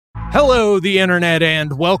Hello, the internet,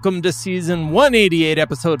 and welcome to season 188,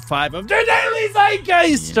 episode 5 of the Daily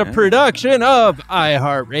Zeitgeist, a production of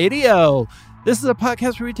iHeartRadio. This is a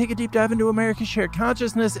podcast where we take a deep dive into America's shared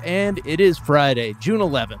consciousness, and it is Friday, June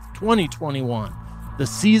 11th, 2021, the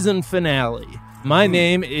season finale. My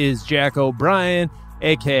name is Jack O'Brien,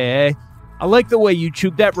 a.k.a. I like the way you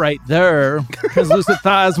chewed that right there, translucent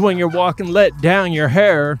thighs when you're walking, let down your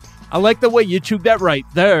hair. I like the way you chewed that right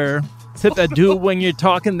there. Tip that do when you're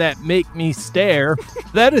talking that make me stare.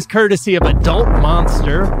 That is courtesy of Adult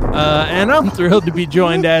Monster. And I'm thrilled to be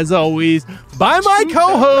joined, as always, by my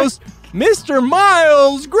co-host, Mr.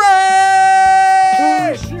 Miles Gray!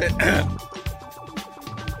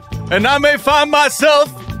 And I may find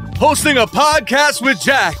myself hosting a podcast with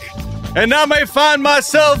Jack. And I may find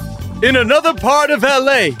myself in another part of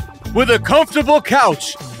LA with a comfortable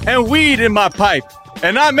couch and weed in my pipe.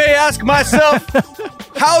 And I may ask myself,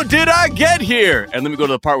 how did I get here? And let me go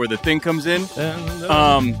to the part where the thing comes in.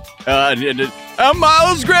 I'm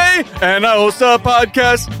Miles Gray, and I host a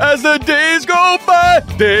podcast as the days go by.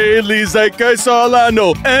 Daily Zeitgeist, all I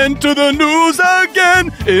know. Enter the news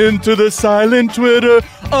again, into the silent Twitter.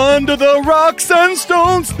 Under the rocks and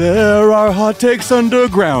stones, there are hot takes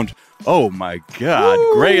underground. Oh my God,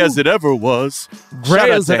 Woo. Gray as it ever was. Gray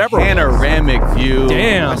as it ever was. Panoramic view.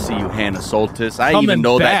 Damn. I see you, Hannah Soltis. I Coming even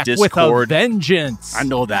know back that Discord. with a vengeance. I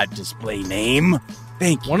know that display name.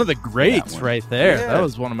 Thank you. One of the greats right there. Yeah. That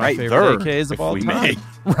was one of my favorite AKs of all time.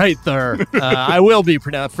 Right there. I will be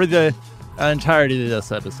pronouncing, for the entirety of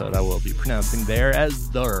this episode, I will be pronouncing there as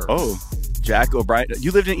there. Oh, Jack O'Brien. You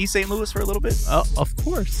lived in East St. Louis for a little bit? Of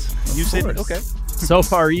course. You said it? Okay. So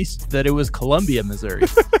far east that it was Columbia, Missouri.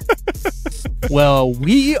 Well,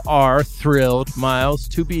 we are thrilled, Miles,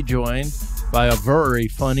 to be joined by a very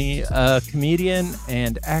funny comedian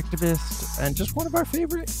and activist and just one of our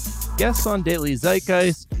favorite guests on Daily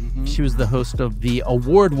Zeitgeist. Mm-hmm. She was the host of the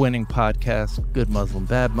award-winning podcast, Good Muslim,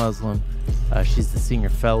 Bad Muslim. She's the senior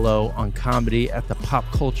fellow on comedy at the Pop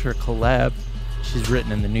Culture Collab. She's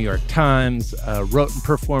written in the New York Times, wrote and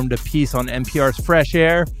performed a piece on NPR's Fresh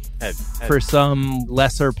Air for some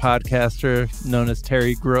lesser podcaster known as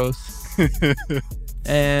Terry Gross.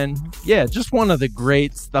 And yeah, just one of the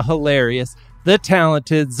greats, the hilarious, the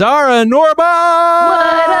talented Zara Norbach.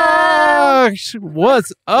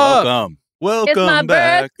 What's up? Welcome it's my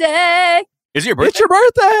back. Birthday. Is it your birthday? It's your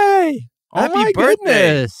birthday. Happy my birthday.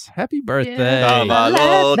 Goodness. Happy birthday.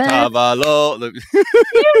 Tavalo.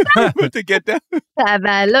 To get that.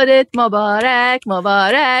 Tavallodet Mubarak,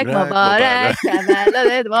 Mubarak, Mubarak,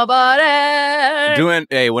 Tavallodet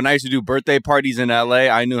Mubarak. When I used to do birthday parties in LA,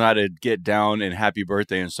 I knew how to get down in happy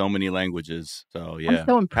birthday in so many languages. So yeah. I'm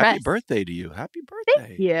so impressed. Happy birthday to you. Happy birthday.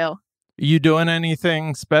 Thank you. You doing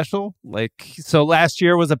anything special? So last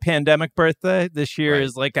year was a pandemic birthday. This year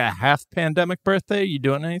is like a half pandemic birthday. You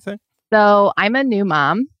doing anything? So I'm a new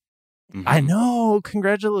mom. Mm-hmm. I know.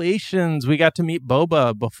 Congratulations. We got to meet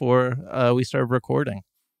Boba before we started recording.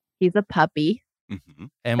 He's a puppy. Mm-hmm.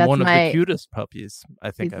 And that's one of the cutest puppies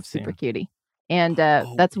I think I've seen. Super cutie. And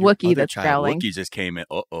that's Wookiee that's growling. Wookiee just came in.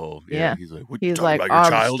 Uh-oh. Yeah. He's like,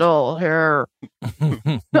 I'm still here.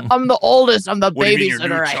 I'm the oldest. I'm the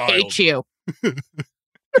babysitter. I hate you.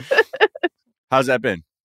 How's that been?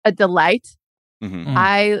 A delight. Mm-hmm.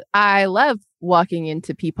 I love walking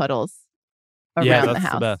into pea puddles around the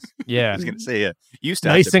house. The best. Yeah. I was going to say, used to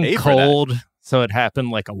nice have to and pay cold. For that. So it happened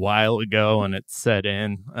like a while ago and it set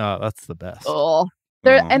in. Oh, that's the best. Oh.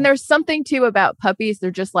 And there's something too about puppies. They're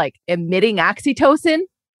just like emitting oxytocin.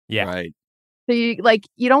 Yeah. Right. So you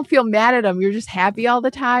don't feel mad at them. You're just happy all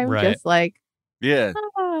the time. Right. Just like, yeah.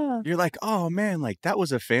 You're like, oh man, like that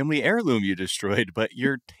was a family heirloom you destroyed, but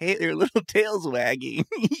your little tail's wagging.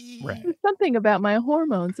 Right. There's something about my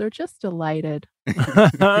hormones. They're just delighted.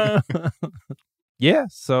 Yeah.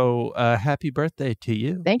 So happy birthday to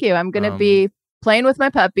you. Thank you. I'm going to be playing with my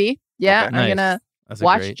puppy. Yeah. Okay, I'm going to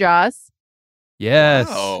watch great. Jaws. Yes.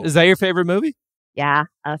 Wow. Is that your favorite movie? Yeah.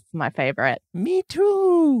 That's my favorite. Me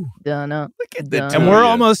too. Dunno. Look at the And we're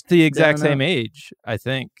almost the exact same age, I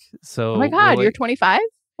think. So oh my God, you're 25?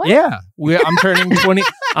 What? Yeah. I'm turning 20.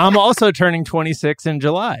 I'm also turning 26 in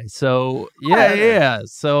July. So yeah.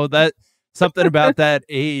 So that something about that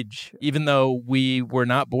age, even though we were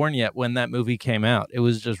not born yet when that movie came out, it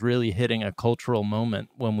was just really hitting a cultural moment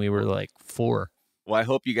when we were like 4. Well, I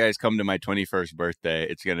hope you guys come to my 21st birthday.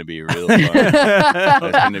 It's going to be real fun.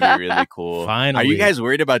 It's going to be really cool. Finally. Are you guys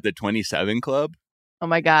worried about the 27 Club? Oh,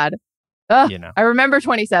 my God. I remember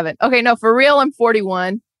 27. Okay, no, for real, I'm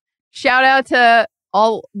 41. Shout out to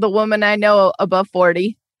all the women I know above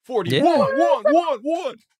 40. 41,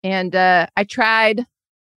 one. And I tried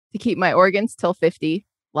to keep my organs till 50.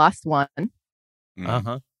 lost one.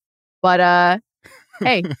 Uh-huh. But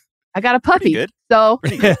hey, I got a puppy. Good. So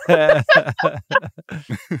It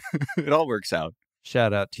all works out.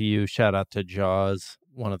 Shout out to you. Shout out to Jaws,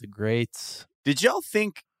 one of the greats. Did y'all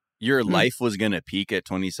think your life was going to peak at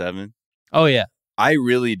 27? Oh, yeah. I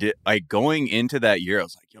really did. Like, going into that year, I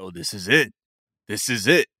was like, yo, this is it. This is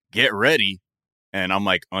it. Get ready. And I'm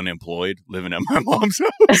like unemployed, living at my mom's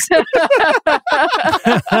house.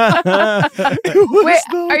 wait,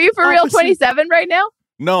 are you for real 27 right now?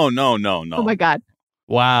 No. Oh my God.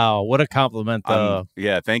 Wow. What a compliment, though.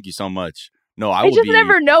 Yeah, thank you so much. No, I just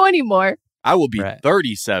never know anymore. I will be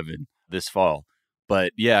 37 this fall.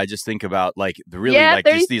 But yeah, I just think about like the really like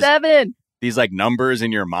 37. These like numbers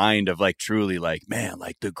in your mind of like truly like, man,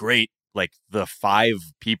 like the great, like the 5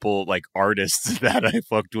 people, like artists that I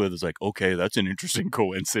fucked with is like, okay, that's an interesting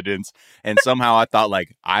coincidence. And somehow I thought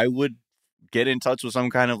like I would get in touch with some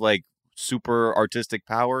kind of like super artistic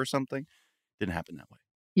power or something. Didn't happen that way.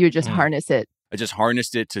 You just harness it. I just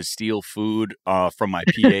harnessed it to steal food from my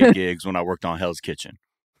PA gigs when I worked on Hell's Kitchen.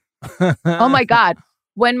 Oh my God.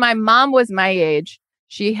 When my mom was my age,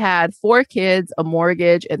 she had 4 kids, a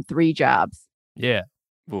mortgage, and 3 jobs. Yeah.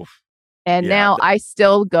 Oof. And now I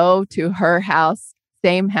still go to her house,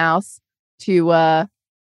 same house, to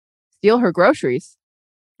steal her groceries.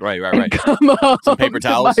 Right. And come home some paper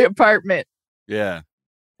towels. to my apartment. Yeah.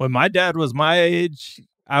 When my dad was my age,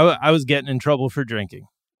 I was getting in trouble for drinking.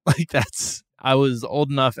 Like I was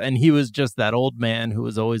old enough, and he was just that old man who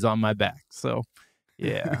was always on my back. So,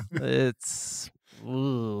 yeah, it's...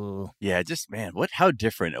 Ooh. Yeah, just man, how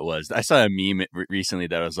different it was. I saw a meme recently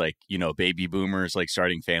that was like, you know, baby boomers like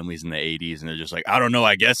starting families in the 80s, and they're just like, I don't know,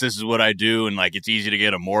 I guess this is what I do, and like it's easy to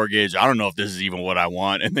get a mortgage. I don't know if this is even what I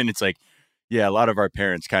want. And then it's like, yeah, a lot of our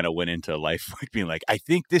parents kind of went into life like being like, I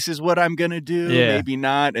think this is what I'm gonna do, maybe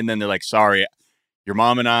not. And then they're like, sorry, your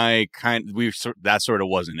mom and I that sort of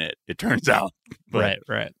wasn't it. It turns out. But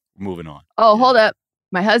right. Moving on. Oh, hold up,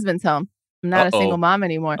 my husband's home. I'm not a single mom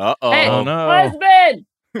anymore. Hey, oh, no. Husband,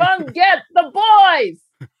 come get the boys.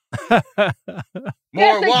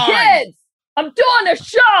 More get the wine. kids. I'm doing a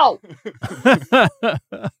show.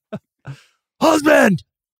 Husband.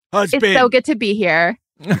 It's so good to be here.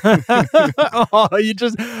 Oh,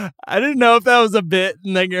 I didn't know if that was a bit,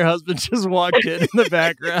 and then your husband just walked in the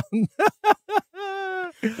background.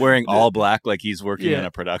 Wearing all black like he's working in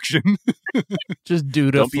a production. Just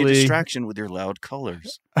dutifully. Don't be a distraction with your loud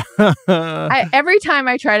colors. Every time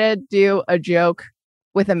I try to do a joke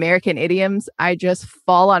with American idioms, I just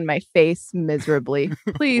fall on my face miserably.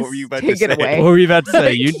 Please take it away. What were you about to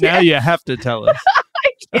say? Now you have to tell us.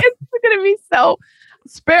 I can't. It's going to be so...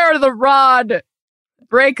 Spare the rod,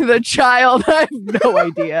 break the child. I have no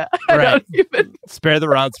idea. Right. Spare the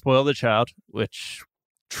rod, spoil the child, which...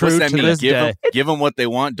 True What's that to mean? this day. Give them what they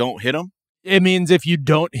want. Don't hit them. It means if you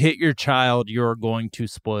don't hit your child, you're going to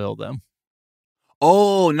spoil them.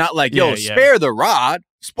 Oh, not like, spare the rod,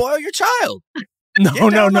 spoil your child. No.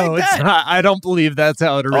 Like it's not. I don't believe that's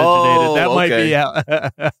how it originated. That might be how.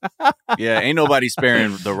 Yeah, ain't nobody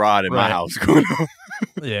sparing the rod in my house.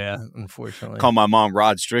 Yeah, unfortunately. Call my mom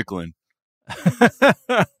Rod Strickland.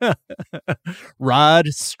 Rod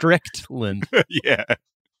Strickland. Yeah.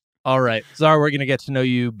 All right, Zara, we're going to get to know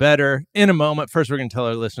you better in a moment. First, we're going to tell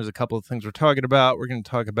our listeners a couple of things we're talking about. We're going to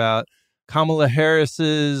talk about Kamala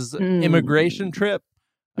Harris's immigration trip.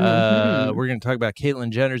 We're going to talk about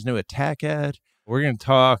Caitlyn Jenner's new attack ad. We're going to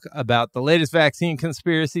talk about the latest vaccine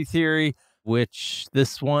conspiracy theory, which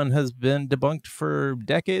this one has been debunked for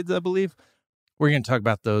decades, I believe. We're going to talk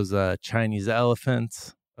about those Chinese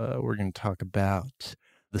elephants. We're going to talk about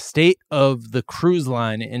the state of the cruise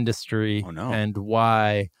line industry and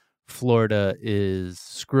why Florida is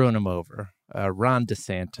screwing him over. Ron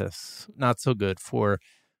DeSantis, not so good for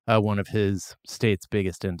one of his state's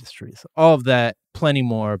biggest industries. All of that, plenty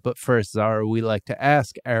more. But first, Zara, we like to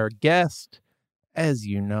ask our guest, as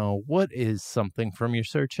you know, what is something from your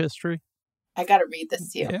search history? I got to read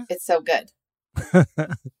this to you. Yeah. It's so good.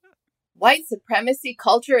 White supremacy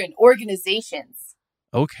culture in organizations.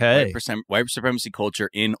 Okay. White supremacy culture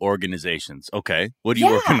in organizations. Okay. What are you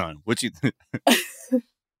working on? What you...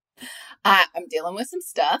 I'm dealing with some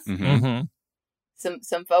stuff. Mm-hmm.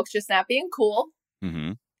 Some folks just not being cool.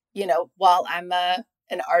 Mm-hmm. You know, while I'm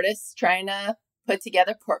an artist trying to put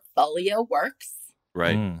together portfolio works.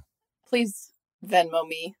 Right. Please Venmo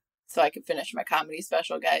me so I can finish my comedy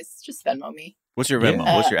special, guys. Just Venmo me. What's your Venmo?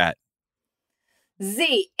 What's your at?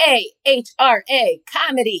 ZAHRA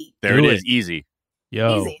comedy. There it is. Easy.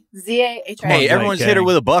 Yo. Easy. ZAHRA. Hey, everyone's hit her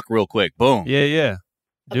with a buck real quick. Boom. Yeah.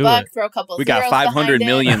 Do buck, it. throw a couple We zeros got 500 behind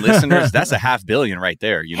million it. listeners. That's a $500 million right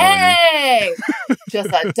there. You know what I Hey, just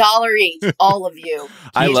 $1 each, all of you.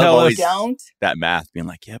 I If love you always don't. that math being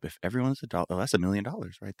like, if everyone's $1, that's $1 million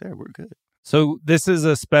right there. We're good. So this is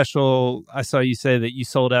a special. I saw you say that you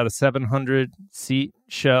sold out a 700-seat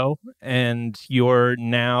show, and you're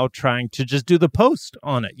now trying to just do the post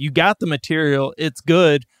on it. You got the material. It's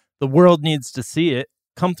good. The world needs to see it.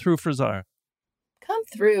 Come through for Zara. Come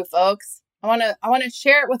through, folks. I want to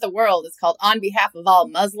share it with the world. It's called On Behalf of All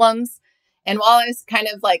Muslims. And while I was kind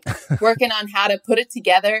of like working on how to put it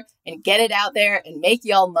together and get it out there and make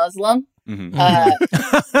y'all Muslim,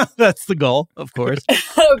 that's the goal, of course.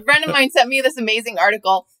 a friend of mine sent me this amazing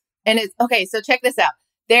article. And it's okay. So check this out.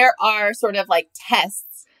 There are sort of like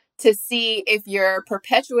tests to see if you're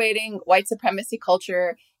perpetuating white supremacy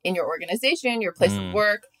culture in your organization, your place of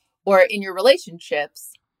work, or in your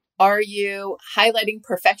relationships. Are you highlighting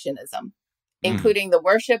perfectionism, including the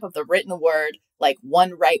worship of the written word, like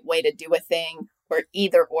one right way to do a thing, or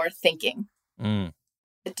either or thinking? Do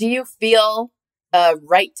you feel a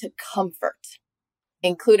right to comfort,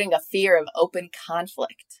 including a fear of open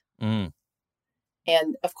conflict? And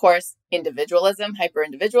of course, individualism,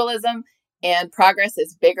 hyper-individualism, and progress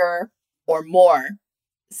is bigger or more.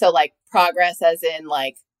 So like progress as in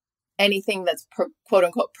like anything that's quote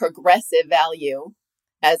unquote progressive value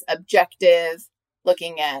as objective,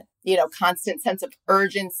 looking at, constant sense of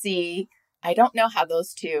urgency. I don't know how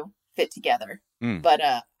those two fit together, but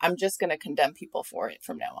I'm just going to condemn people for it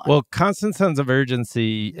from now on. Well, constant sense of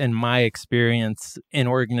urgency, in my experience in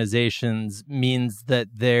organizations, means that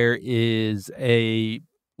there is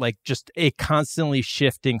just a constantly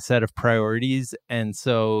shifting set of priorities. And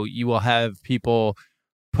so you will have people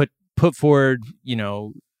put forward,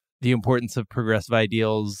 the importance of progressive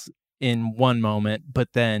ideals in one moment, but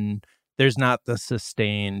then there's not the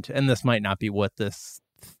sustained, and this might not be what this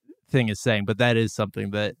thing is saying, but that is something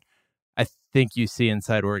that I think you see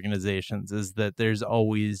inside organizations, is that there's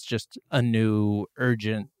always just a new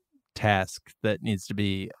urgent task that needs to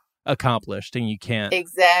be accomplished, and you can't.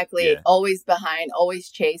 Exactly. Yeah. Always behind, always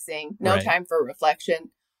chasing, no Right. time for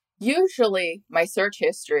reflection. Usually my search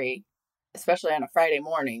history, especially on a Friday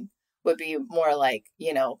morning, would be more like,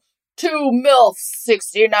 2 MILF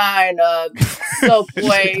 69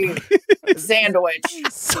 Subway sandwich.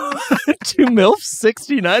 2 MILF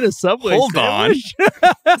 69 a Subway Hold sandwich?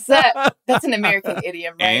 That's an American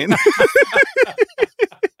idiom, right?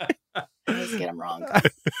 I always get them wrong.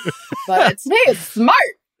 But today is smart.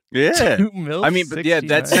 Yeah. 2 MILF I mean, but yeah,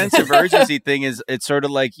 that 69. sense of urgency thing is, it's sort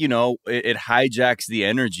of like, it hijacks the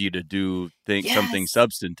energy to do something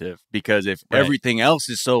substantive, because if everything else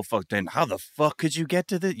is so fucked, then how the fuck could you get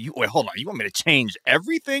to the, wait, hold on, you want me to change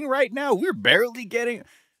everything right now? We're barely getting.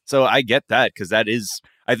 So I get that, because that is,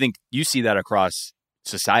 I think you see that across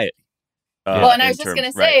society. Well, and I was just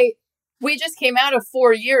going to say, we just came out of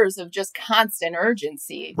 4 years of just constant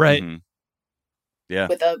urgency. Right. Mm-hmm. Yeah.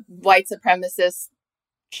 With a white supremacist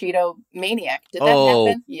Cheeto maniac. Did that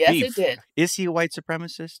happen? Yes, beef. It did. Is he a white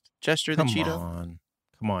supremacist, Chester the Cheeto?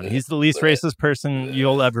 Come on. He's the least racist person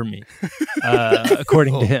you'll ever meet,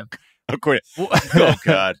 according to him. Oh,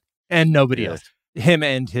 God. And nobody else. Him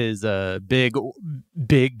and his big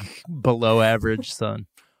below average son.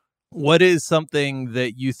 What is something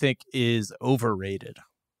that you think is overrated?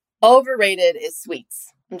 Overrated is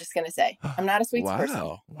sweets. I'm just going to say. I'm not a sweets person.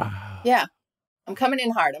 Wow. Yeah. I'm coming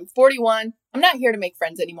in hard. I'm 41. I'm not here to make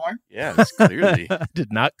friends anymore. Yeah, that's clearly. I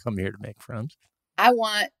did not come here to make friends. I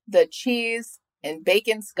want the cheese and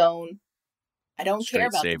bacon scone. I don't care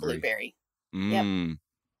about savory. the blueberry. Mm.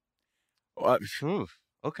 Yep.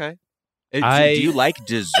 Okay. Do you like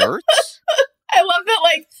desserts? I love that,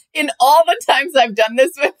 like, in all the times I've done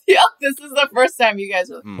this with you, this is the first time you guys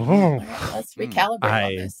were like, all right, let's recalibrate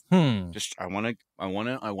on this. Just I want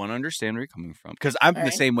to understand where you're coming from, because I'm the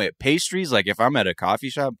same way. Pastries, like if I'm at a coffee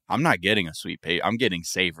shop, I'm not getting a sweet pastry. I'm getting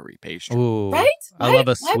savory pastry. Ooh, right? I love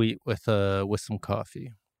a sweet with some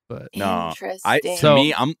coffee. But no, to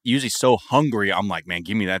me, I'm usually so hungry. I'm like, man,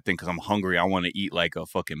 give me that thing, because I'm hungry. I want to eat like a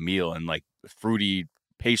fucking meal, and like fruity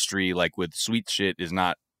pastry, like with sweet shit, is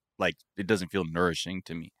not. Like, it doesn't feel nourishing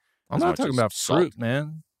to me. I'm not talking about fruit,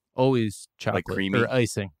 man. Always chocolate, like creamy, or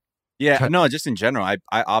icing. Yeah, no, just in general. I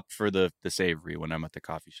opt for the savory when I'm at the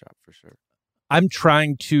coffee shop, for sure. I'm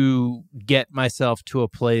trying to get myself to a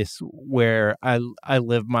place where I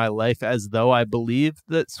live my life as though I believe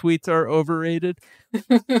that sweets are overrated.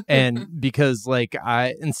 And because like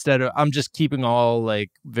I'm just keeping all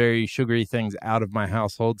like very sugary things out of my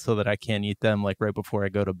household so that I can't eat them like right before I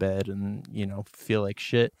go to bed and, feel like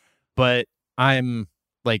shit. But I'm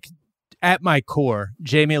like at my core,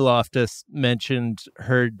 Jamie Loftus mentioned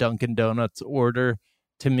her Dunkin' Donuts order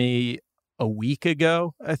to me a week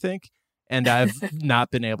ago, I think, and I've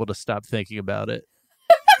not been able to stop thinking about it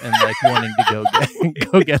and like wanting to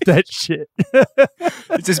go get that shit.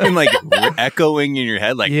 It's just been like echoing in your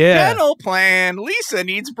head, like dental plan. Lisa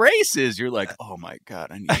needs braces. You're like, oh my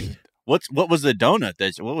god, I need. What was the donut?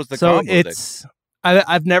 What was the combo?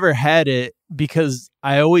 I've never had it because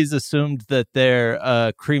I always assumed that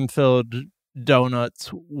their cream-filled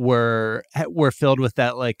donuts were filled with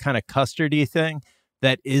that like kind of custardy thing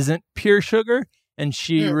that isn't pure sugar. And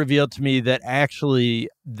she revealed to me that actually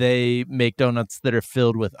they make donuts that are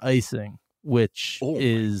filled with icing, which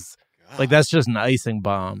is like that's just an icing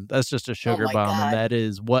bomb. That's just a sugar bomb, and that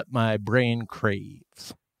is what my brain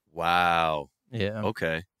craves. Wow. Yeah.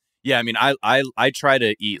 Okay. Yeah. I mean, I try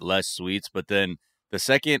to eat less sweets, but then. The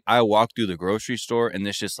second I walk through the grocery store and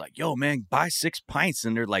it's just like, yo, man, buy 6 pints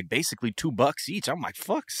and they're like basically $2 each. I'm like,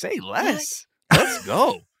 fuck, say less. Let's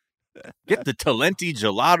go. Get the Talenti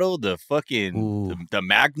gelato, the fucking the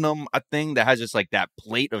Magnum thing that has just like that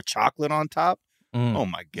plate of chocolate on top. Oh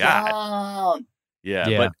my god. Yeah,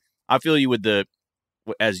 but I feel you with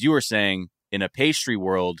as you were saying, in a pastry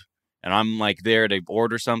world, and I'm like there to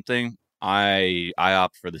order something, I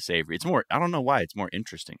opt for the savory. It's more, I don't know why, it's more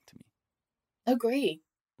interesting to me. Agree.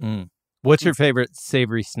 What's your favorite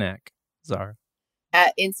savory snack, Zara?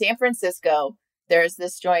 In San Francisco, there's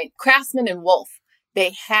this joint, Craftsman and Wolf.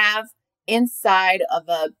 They have inside of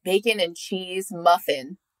a bacon and cheese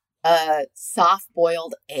muffin, a soft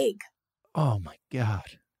boiled egg. Oh my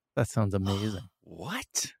god, that sounds amazing.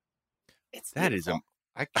 What? It's that beautiful.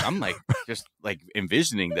 I'm like just like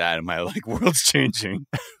envisioning that, and my like world's changing.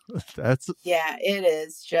 It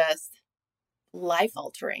is just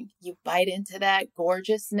life-altering. You bite into that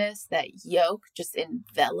gorgeousness, that yolk just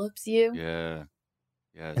envelops you. Yeah.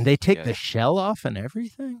 And they take the shell off and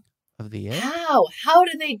everything of the egg? How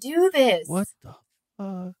do they do this? What the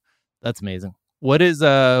fuck? That's amazing. What is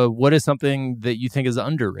something that you think is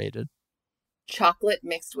underrated? Chocolate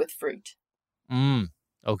mixed with fruit.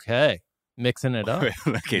 Okay. Mixing it up.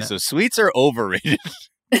 Okay, so sweets are overrated.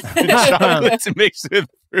 Chocolates mixed with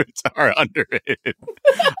fruits are underrated.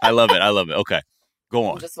 I love it. Okay, go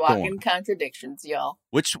on. I'm just walking contradictions, y'all.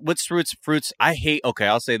 Which fruits I hate? Okay,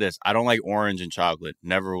 I'll say this: I don't like orange and chocolate.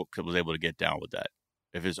 Never was able to get down with that.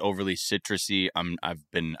 If it's overly citrusy,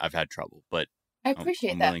 I've had trouble. But I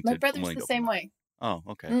appreciate that. My brother's the same way. Oh,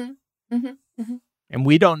 okay. And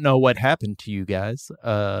we don't know what happened to you guys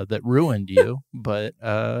that ruined you, but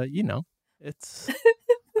it's.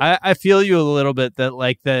 I feel you a little bit that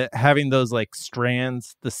like having those like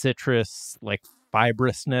strands, the citrus like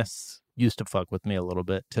fibrousness used to fuck with me a little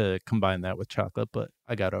bit to combine that with chocolate, but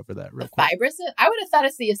I got over that real quick. Fibrousness? I would have thought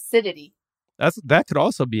it's the acidity. That could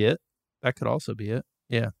also be it.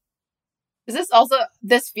 Yeah.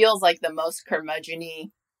 This feels like the most curmudgeon-y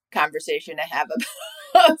conversation to have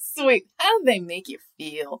about sweet. How do they make you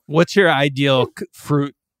feel? What's your ideal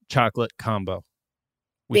fruit chocolate combo?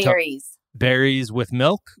 Berries. Berries with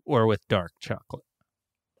milk or with dark chocolate?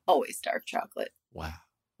 Always dark chocolate. Wow.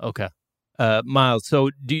 Okay. Miles,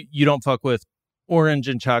 so you don't fuck with orange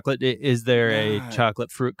and chocolate? Is there a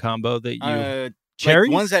chocolate fruit combo that you... cherries?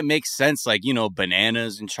 Like ones that make sense, like,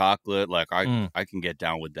 bananas and chocolate. Like, I can get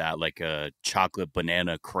down with that. Like a chocolate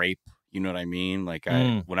banana crepe. You know what I mean? Like,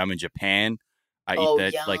 when I'm in Japan, I eat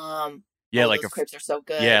that. Yum. Like, those crepes are so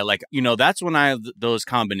good. Yeah, like, that's when those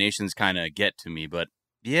combinations kind of get to me. But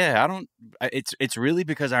yeah, it's really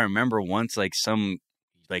because I remember once like some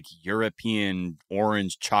like European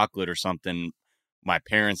orange chocolate or something my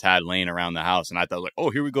parents had laying around the house. And I thought like,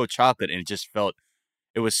 oh, here we go, chocolate. And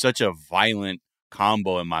it was such a violent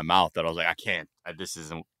combo in my mouth that I was like, I can't, this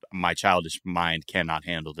isn't, my childish mind cannot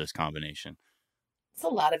handle this combination. It's a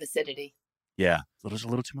lot of acidity. Yeah, a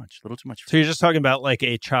little too much. So you're just talking about like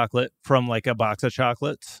a chocolate from like a box of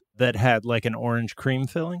chocolates that had like an orange cream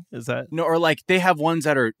filling? Is that? No, or like they have ones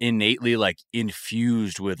that are innately like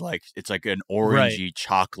infused with like, it's like an orangey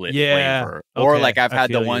chocolate flavor. Okay. Or like I've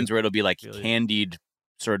had the ones where it'll be like candied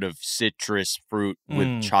sort of citrus fruit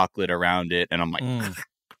with chocolate around it. And I'm like,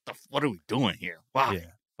 what are we doing here? Wow.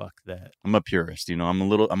 Yeah, fuck that. I'm a purist, I'm a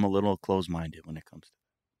little closed-minded when it comes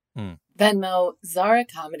to Venmo Zara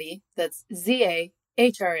Comedy. That's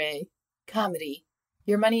ZAHRA Comedy.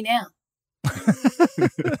 Your money now.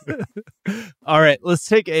 All right, let's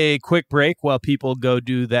take a quick break while people go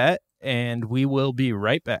do that, and we will be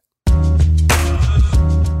right back.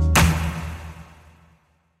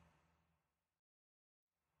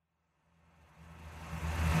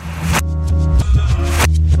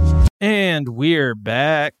 And we're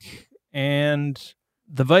back, and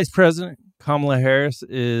The vice president, Kamala Harris,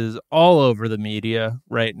 is all over the media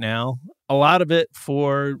right now. A lot of it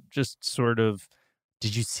for just sort of,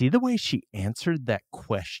 did you see the way she answered that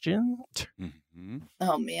question? Mm-hmm.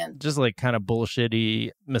 Oh, man. Just like kind of bullshitty,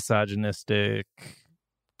 misogynistic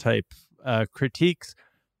type critiques.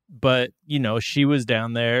 But, you know, she was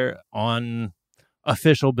down there on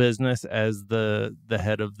official business as the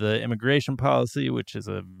head of the immigration policy, which is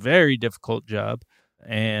a very difficult job.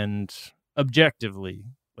 And objectively,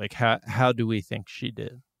 like, how do we think she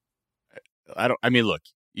did? Look,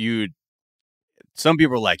 some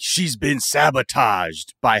people are like, she's been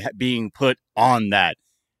sabotaged by being put on that.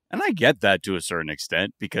 And I get that to a certain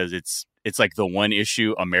extent, because it's like the one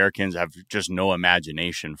issue Americans have just no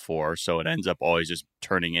imagination for. So it ends up always just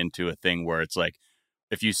turning into a thing where it's like,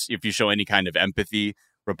 if you show any kind of empathy,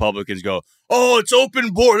 Republicans go, oh, it's open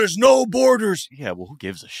borders, no borders. Yeah, well, who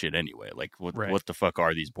gives a shit anyway? Like, what the fuck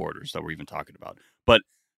are these borders that we're even talking about? But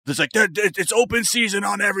it's like, it's open season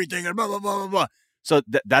on everything and blah, blah, blah, blah, blah. So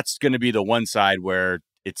that's going to be the one side where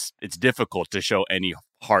it's difficult to show any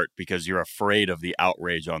heart because you're afraid of the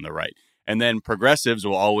outrage on the right. And then progressives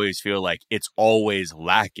will always feel like it's always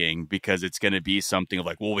lacking because it's going to be something of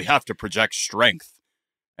like, well, we have to project strength.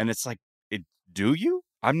 And it's like, do you?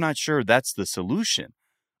 I'm not sure that's the solution.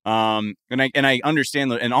 And I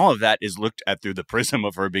understand that, and all of that is looked at through the prism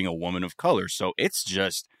of her being a woman of color. So it's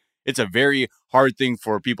a very hard thing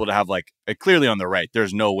for people to have, like, clearly on the right,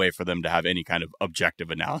 there's no way for them to have any kind of objective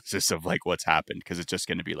analysis of like what's happened, because it's just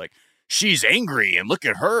going to be like, she's angry and look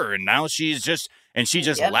at her. And now she just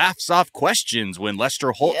laughs off questions when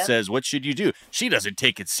Lester Holt says, what should you do? She doesn't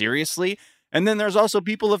take it seriously. And then there's also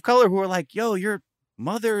people of color who are like, yo, your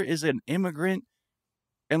mother is an immigrant.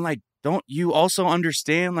 And like, don't you also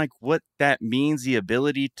understand like what that means? The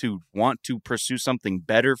ability to want to pursue something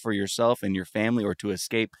better for yourself and your family, or to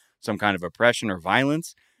escape some kind of oppression or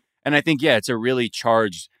violence. And I think, it's a really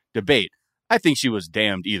charged debate. I think she was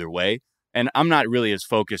damned either way. And I'm not really as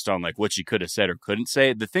focused on like what she could have said or couldn't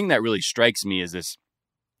say. The thing that really strikes me is this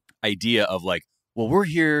idea of like, well, we're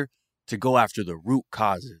here to go after the root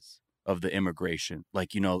causes of the immigration.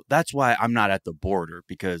 Like, you know, that's why I'm not at the border,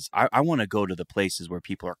 because I want to go to the places where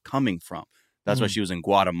people are coming from. That's why she was in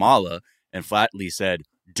Guatemala and flatly said,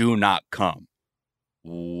 do not come.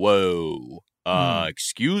 Whoa.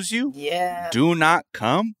 Excuse you? Yeah. Do not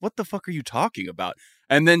come? What the fuck are you talking about?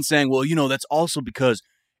 And then saying, well, you know, that's also because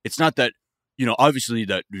it's not that, you know, obviously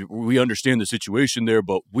that we understand the situation there,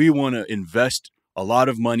 but we want to invest a lot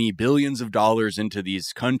of money, billions of dollars into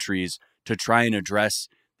these countries to try and address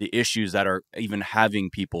the issues that are even having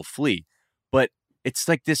people flee. But it's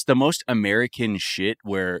like the most American shit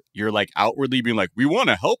where you're like outwardly being like, we want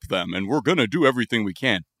to help them and we're going to do everything we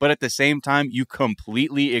can. But at the same time, you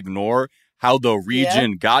completely ignore how the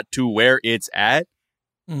region got to where it's at.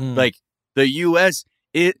 Like the U.S.,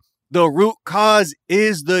 the root cause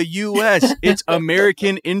is the U.S. It's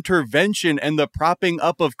American intervention and the propping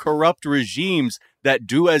up of corrupt regimes that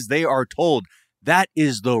do as they are told. That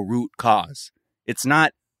is the root cause. It's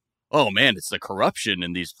not, oh man, it's the corruption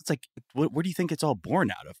in these. It's like, where do you think it's all born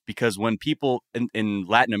out of? Because when people in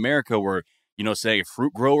Latin America were, you know, saying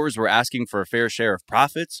fruit growers were asking for a fair share of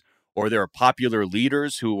profits, or there are popular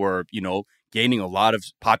leaders who were, you know, gaining a lot of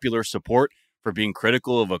popular support for being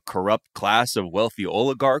critical of a corrupt class of wealthy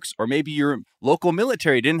oligarchs, or maybe your local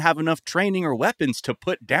military didn't have enough training or weapons to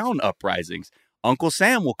put down uprisings. Uncle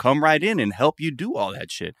Sam will come right in and help you do all that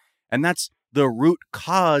shit. And that's the root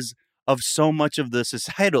cause of so much of the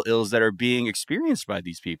societal ills that are being experienced by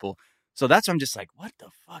these people. So that's why I'm just like, what the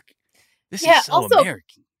fuck? This is so also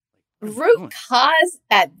American. Root cause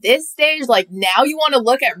at this stage, like now you want to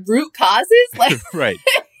look at root causes? Like right.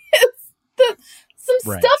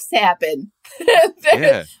 Some stuff's happened.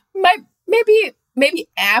 Maybe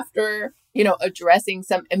after, you know, addressing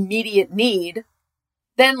some immediate need,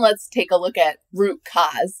 then let's take a look at root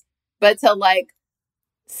cause. But to like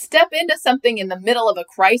step into something in the middle of a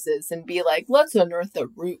crisis and be like, let's unearth the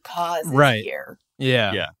root cause here.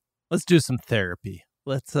 Yeah. Let's do some therapy.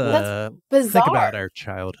 Let's think about our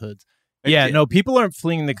childhoods. Yeah, no, people aren't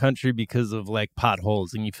fleeing the country because of like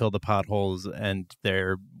potholes, and you fill the potholes and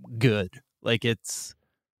they're good. Like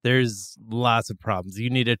there's lots of problems.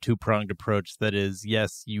 You need a two-pronged approach that is,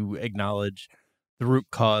 yes, you acknowledge the root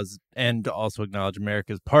cause and also acknowledge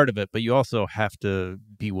America as part of it, but you also have to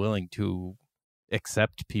be willing to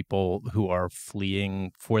accept people who are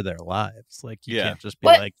fleeing for their lives. Like you can't just be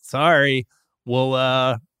like, sorry,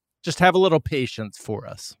 we'll just have a little patience for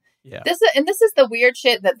us. Yeah. This is the weird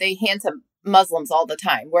shit that they hand to Muslims all the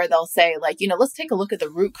time, where they'll say, like, you know, let's take a look at the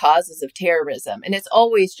root causes of terrorism. And it's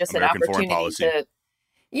always just American an opportunity to,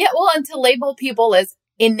 and to label people as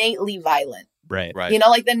innately violent. Right. Right. You know,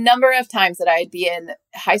 like the number of times that I'd be in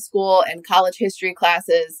high school and college history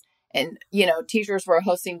classes and, you know, teachers were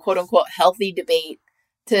hosting quote unquote healthy debate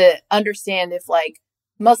to understand if like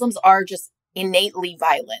Muslims are just innately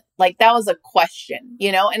violent. Like that was a question,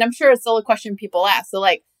 you know, and I'm sure it's still a question people ask. So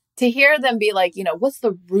like to hear them be like, you know, what's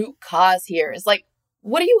the root cause here is like,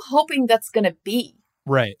 what are you hoping that's going to be?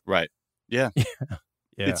 Right. Right. Yeah. Yeah.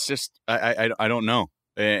 It's just, I don't know.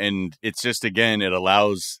 And it's just, again, it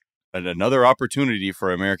allows another opportunity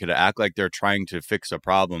for America to act like they're trying to fix a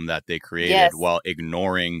problem that they created while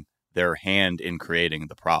ignoring their hand in creating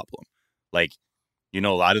the problem. Like, you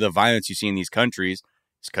know, a lot of the violence you see in these countries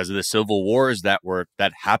is because of the civil wars that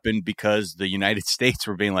happened because the United States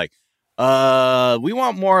were being like, we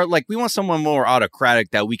want someone more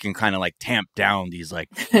autocratic that we can kind of like tamp down these like,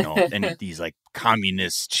 you know, and these like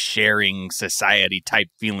communist sharing society type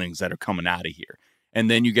feelings that are coming out of here. And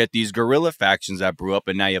then you get these guerrilla factions that brew up,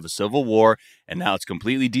 and now you have a civil war, and now it's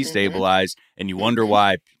completely destabilized, and you wonder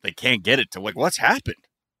why they can't get it to like what's happened.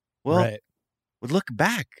 Well, look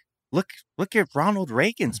back, look at Ronald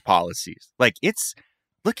Reagan's policies. Like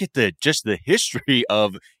look at the history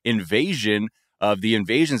of invasions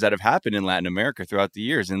that have happened in Latin America throughout the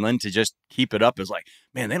years, and then to just keep it up as like,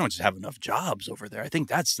 man, they don't just have enough jobs over there. I think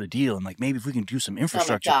that's the deal, and like maybe if we can do some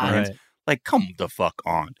infrastructure plans. Right. Like, come the fuck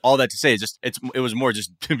on. All that to say is just it was more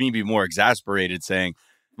just to me be more exasperated saying,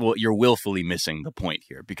 well, you're willfully missing the point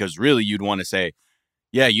here, because really you'd want to say,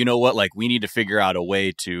 yeah, you know what? Like, we need to figure out a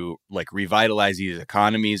way to like revitalize these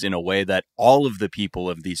economies in a way that all of the people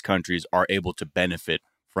of these countries are able to benefit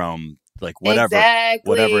from, like whatever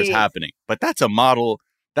is happening. But that's a model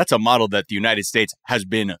that the United States has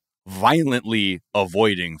been violently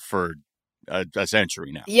avoiding for a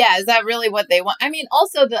century now. Yeah, is that really what they want? I mean,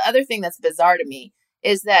 also the other thing that's bizarre to me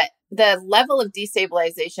is that the level of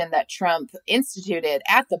destabilization that Trump instituted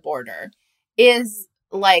at the border is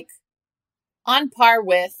like on par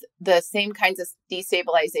with the same kinds of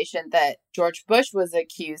destabilization that George Bush was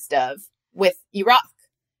accused of with Iraq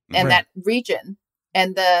and that region,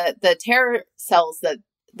 and the terror cells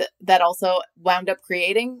that also wound up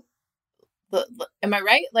creating. Am I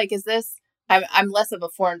right? Like, is this? I'm less of a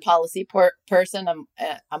foreign policy person.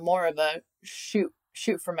 I'm more of a shoot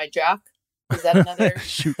from my jock. Is that another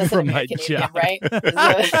shoot from my jock? Right?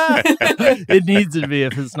 It needs to be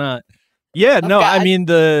if it's not. Yeah, Oh, no, God. I mean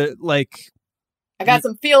I got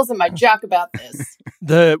some feels in my jock about this.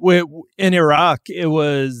 In Iraq, it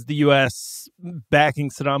was the U.S. backing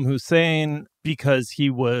Saddam Hussein because he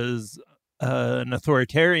was an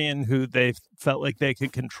authoritarian who they felt like they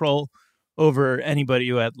could control over anybody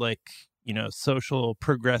who had like, you know, social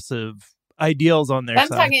progressive ideals on their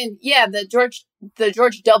side. I'm talking, the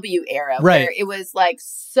George W. era, right, where it was like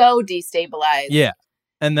so destabilized. Yeah,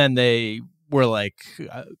 and then they were like,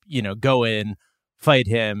 go in, fight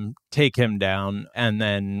him, take him down, and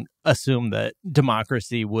then assume that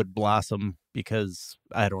democracy would blossom because,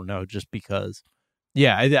 I don't know, just because.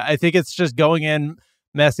 Yeah, I think it's just going in,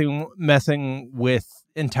 messing with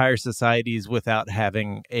entire societies without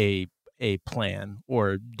having a plan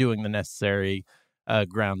or doing the necessary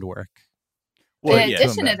groundwork. Well, in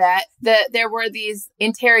addition to that, there were these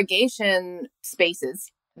interrogation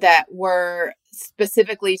spaces that were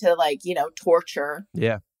specifically to like, you know, torture,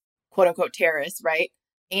 quote unquote terrorists, right?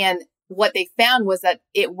 And what they found was that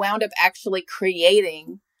it wound up actually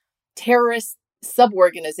creating terrorist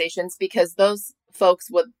sub-organizations because those folks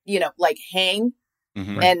would, you know, like hang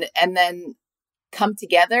and then come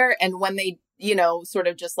together. And when they, you know, sort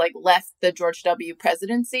of just like left the George W.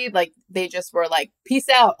 presidency, like they just were like, peace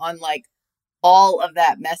out on like all of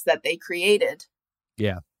that mess that they created.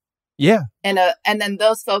 Yeah. And then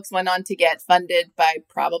those folks went on to get funded by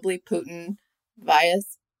probably Putin via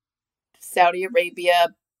Saudi Arabia,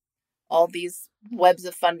 all these webs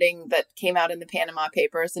of funding that came out in the Panama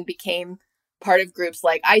Papers and became part of groups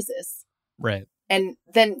like ISIS. Right. And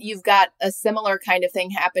then you've got a similar kind of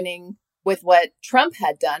thing happening with what Trump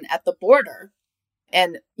had done at the border.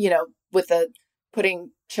 And, you know, with the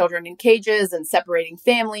putting children in cages and separating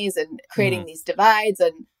families and creating these divides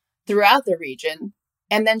and throughout the region,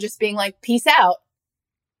 and then just being like, peace out.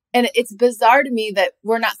 And it's bizarre to me that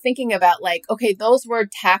we're not thinking about like, okay, those were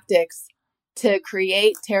tactics to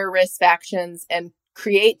create terrorist factions and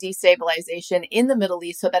create destabilization in the Middle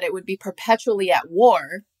East so that it would be perpetually at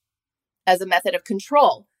war as a method of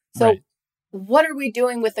control. So what are we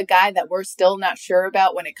doing with a guy that we're still not sure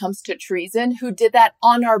about when it comes to treason, who did that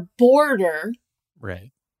on our border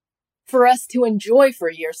for us to enjoy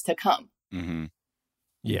for years to come? Mm-hmm.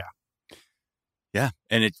 Yeah. Yeah.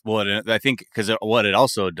 And I think because what it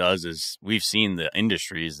also does is we've seen the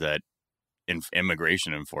industries that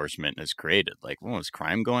immigration enforcement has created. Like, well, is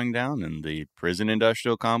crime going down and the prison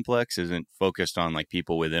industrial complex isn't focused on like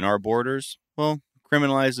people within our borders? Well,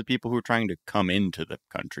 criminalize the people who are trying to come into the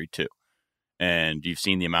country too. And you've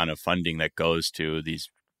seen the amount of funding that goes to these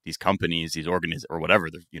companies, these organizations, or whatever,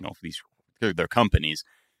 they're companies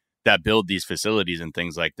that build these facilities and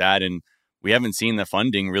things like that. And we haven't seen the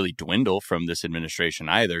funding really dwindle from this administration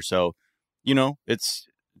either. So, it's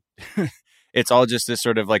it's all just this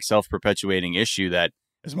sort of like self-perpetuating issue that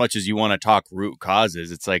as much as you want to talk root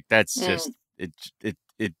causes, it's like that's just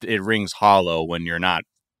it rings hollow when you're not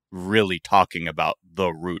really talking about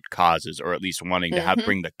the root causes, or at least wanting to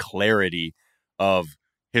bring the clarity of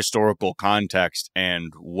historical context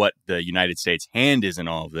and what the United States hand is in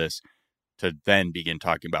all of this, to then begin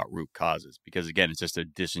talking about root causes. Because again, it's just a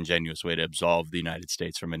disingenuous way to absolve the United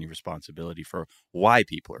States from any responsibility for why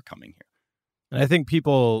people are coming here. And I think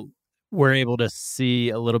people were able to see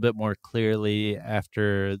a little bit more clearly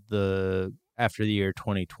after the year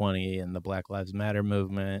 2020 and the Black Lives Matter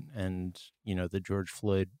movement and, the George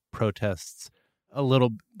Floyd protests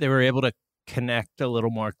they were able to connect a little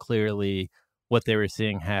more clearly what they were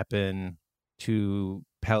seeing happen to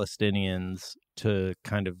Palestinians to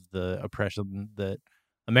kind of the oppression that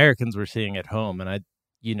Americans were seeing at home. And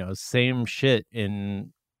same shit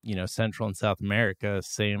in, Central and South America,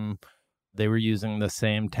 they were using the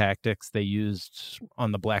same tactics they used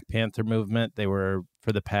on the Black Panther movement. They were,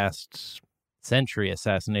 for the past century,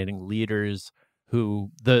 assassinating leaders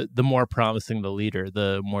who, the more promising the leader,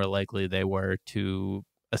 the more likely they were to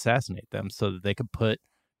assassinate them so that they could put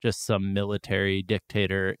just some military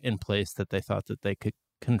dictator in place that they thought that they could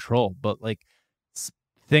control. But like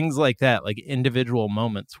things like that, like individual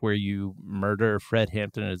moments where you murder Fred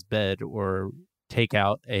Hampton in his bed or take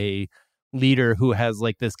out a leader who has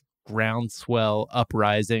like this groundswell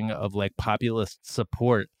uprising of like populist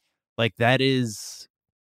support, like that is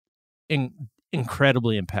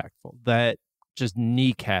incredibly impactful. That just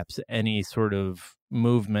kneecaps any sort of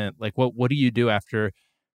movement. Like what do you do after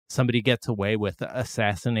somebody gets away with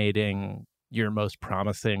assassinating your most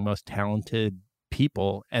promising, most talented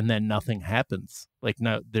people and then nothing happens? Like,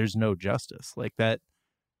 no, there's no justice. Like that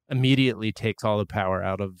immediately takes all the power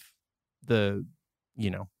out of the,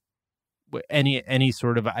 any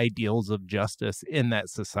sort of ideals of justice in that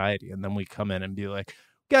society. And then we come in and be like,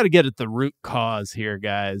 got to get at the root cause here,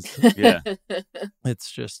 guys. Yeah.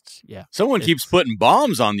 It's just, yeah. Someone keeps putting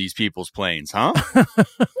bombs on these people's planes, huh?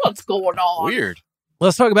 What's going on? Weird.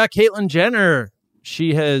 Let's talk about Caitlyn Jenner.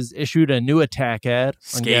 She has issued a new attack ad on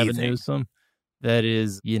Scathing. Gavin Newsom. That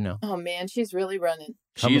is, Oh man, she's really running.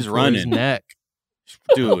 She's for running. his neck.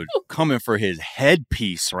 Dude, coming for his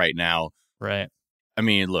headpiece right now. Right. I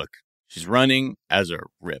mean, look, she's running as a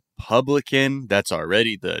Republican. That's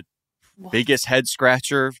already the biggest head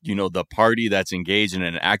scratcher. The party that's engaged in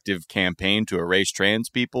an active campaign to erase trans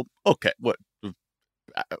people. Okay, what?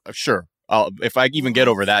 Sure. If I even get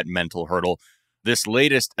over that mental hurdle, this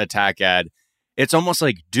latest attack ad, it's almost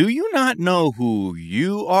like, do you not know who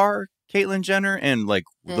you are, Caitlyn Jenner, and like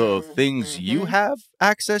the things you have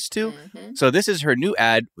access to? So this is her new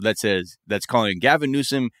ad that's calling Gavin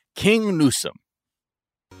Newsom King Newsom.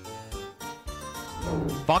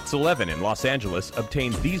 Fox 11 in Los Angeles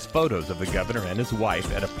obtained these photos of the governor and his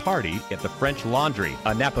wife at a party at the French Laundry,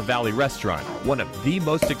 a Napa Valley restaurant, one of the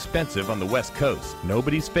most expensive on the West Coast.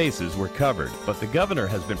 Nobody's faces were covered, but the governor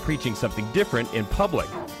has been preaching something different in public.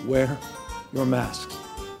 Wear your masks.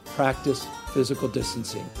 Practice physical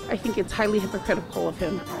distancing. I think it's highly hypocritical of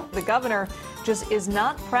him. The governor just is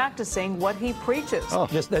not practicing what he preaches. Oh,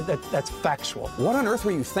 just that's factual. What on earth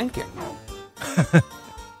were you thinking?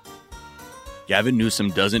 Gavin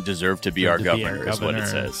Newsom doesn't deserve to be our governor, is what it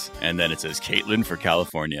says. And then it says Caitlyn for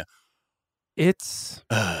California. It's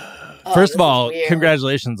first of all,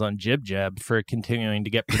 congratulations on Jib Jab for continuing to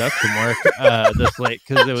get production work this late,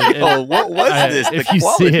 because it was. What was this? If you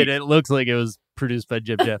see it, it looks like it was produced by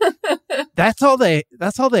Jib Jab. That's all they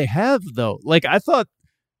have, though. Like I thought,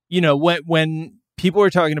 when people were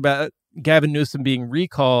talking about Gavin Newsom being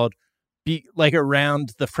recalled, like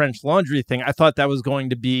around the French Laundry thing, I thought that was going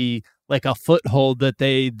to be like a foothold that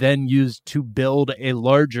they then used to build a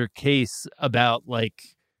larger case about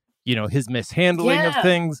his mishandling of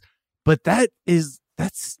things. But based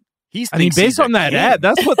on that ad,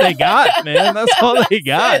 that's what they got, man. That's all they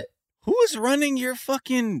got. Who's running your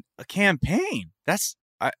fucking campaign?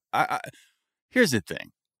 Here's the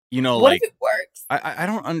thing. What if it works? I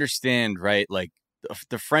don't understand, right? Like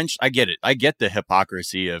the French, I get it. I get the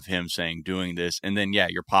hypocrisy of him saying doing this, and then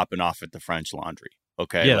you're popping off at the French Laundry.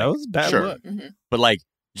 Okay. Yeah, that was a bad sure. look. But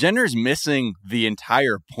Jenner's missing the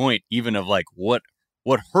entire point, even of what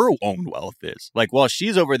what her own wealth is. Like, while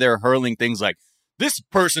she's over there hurling things like, this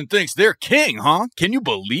person thinks they're king, huh? Can you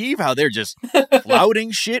believe how they're just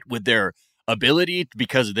flouting shit with their ability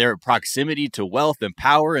because of their proximity to wealth and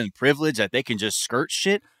power and privilege that they can just skirt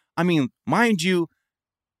shit? I mean, mind you,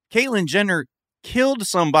 Caitlyn Jenner killed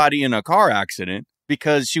somebody in a car accident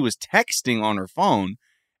because she was texting on her phone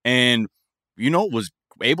and, was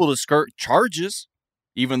able to skirt charges,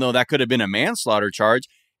 even though that could have been a manslaughter charge,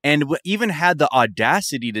 and even had the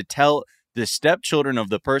audacity to tell the stepchildren of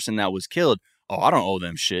the person that was killed, oh, I don't owe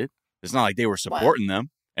them shit. It's not like they were supporting them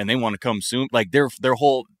and they want to come soon. Like the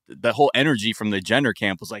whole energy from the Jenner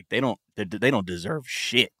camp was like, they don't deserve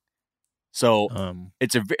shit. So I'm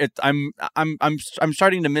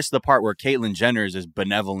starting to miss the part where Caitlyn Jenner is this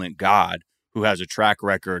benevolent god who has a track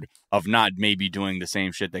record of not maybe doing the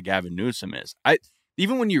same shit that Gavin Newsom is.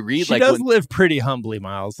 Even when you read, she does live pretty humbly,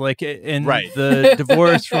 Miles. Like in the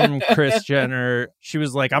divorce from Kris Jenner, she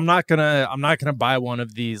was like, I'm not gonna buy one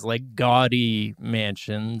of these like gaudy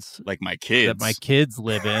mansions like my kids that my kids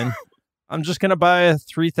live in. I'm just gonna buy a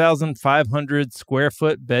 3,500 square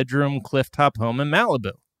foot bedroom clifftop home in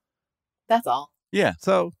Malibu. That's all. Yeah.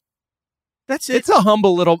 So that's it. It's a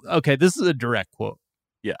humble little. Okay, this is a direct quote.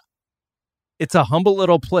 Yeah. It's a humble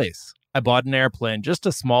little place. I bought an airplane, just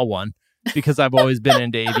a small one, because I've always been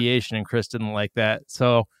into aviation and Chris didn't like that.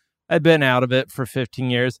 So I've been out of it for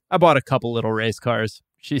 15 years. I bought a couple little race cars.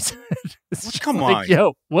 She said, come on.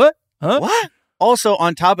 Yo, what? Huh? What? Also,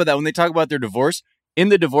 on top of that, when they talk about their divorce, in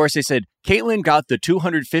the divorce, they said Caitlyn got the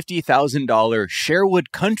 $250,000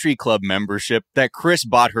 Sherwood Country Club membership that Chris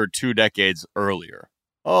bought her 2 decades earlier.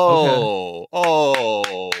 Oh,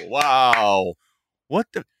 wow. What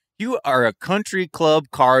the? You are a country club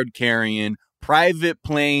card carrying, private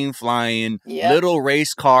plane flying, little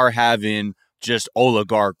race car having, just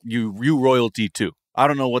oligarch, you royalty too. I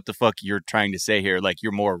don't know what the fuck you're trying to say here. Like,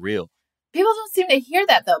 you're more real. People don't seem to hear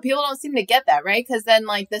that, though. People don't seem to get that, right? Because then,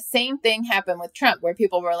 like, the same thing happened with Trump, where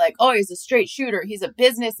people were like, oh, he's a straight shooter. He's a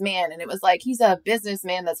businessman. And it was like, he's a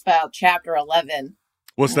businessman that's filed Chapter 11.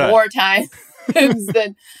 What's that? Wartime.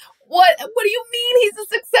 Then, what do you mean he's a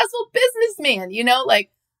successful businessman?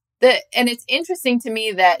 And it's interesting to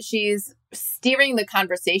me that she's steering the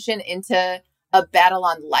conversation into a battle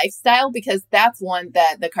on lifestyle, because that's one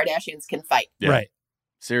that the Kardashians can fight. Yeah. Right.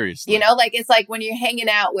 Seriously. It's like when you're hanging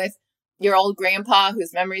out with your old grandpa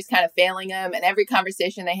whose memory's kind of failing him, and every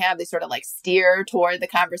conversation they have, they sort of like steer toward the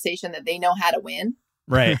conversation that they know how to win.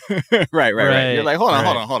 Right. right. You're like, hold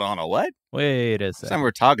on. What? Wait a second. That's what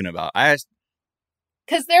we're talking about.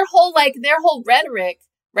 Because their whole rhetoric,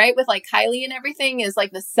 right, with like Kylie and everything, is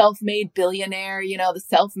like the self-made billionaire, the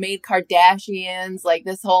self-made Kardashians, like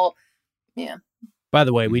this whole, yeah. By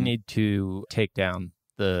the way, we need to take down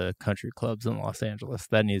the country clubs in Los Angeles.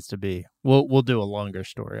 That needs to be. We'll do a longer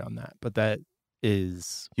story on that, but that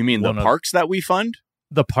is. You mean the parks that we fund?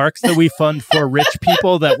 The parks that we fund for rich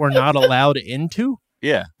people that we're not allowed into?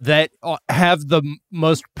 Yeah. That have the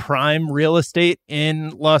most prime real estate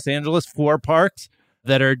in Los Angeles for parks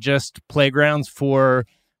that are just playgrounds for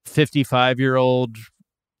 55-year-old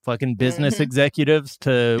fucking business executives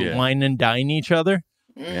to wine and dine each other.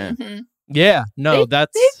 Mm-hmm. Yeah, no, they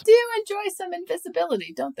do enjoy some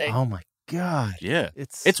invisibility, don't they? Oh my God. Yeah.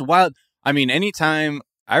 It's wild. I mean, anytime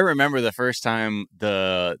I remember the first time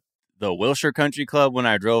the Wilshire Country Club, when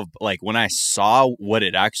I drove, like when I saw what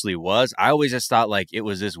it actually was, I always just thought like it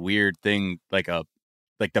was this weird thing, like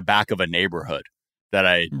the back of a neighborhood that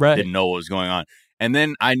I didn't know what was going on. And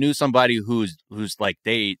then I knew somebody who's like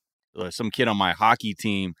some kid on my hockey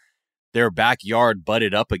team, their backyard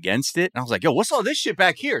butted up against it. And I was like, yo, what's all this shit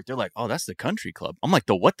back here? They're like, oh, that's the country club. I'm like,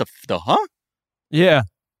 the huh? Yeah.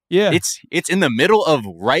 Yeah. It's in the middle of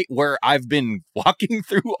right where I've been walking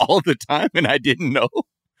through all the time and I didn't know.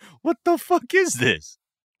 What the fuck is this?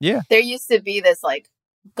 Yeah. There used to be this like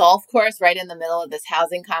golf course right in the middle of this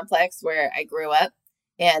housing complex where I grew up.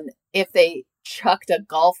 And if they chucked a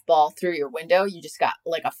golf ball through your window, you just got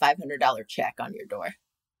like a $500 check on your door.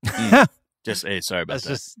 Just, hey, sorry about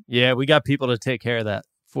that. We got people to take care of that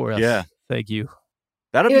for us. Yeah. Thank you.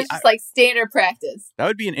 It was just like standard practice. That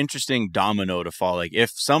would be an interesting domino to fall. Like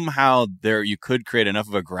if somehow you could create enough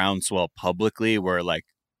of a groundswell publicly where like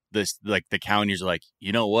this, like the counties are like,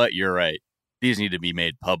 you know what? You're right. These need to be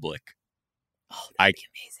made public. Oh, that'd be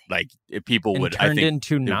amazing. Like if people would, turned I think,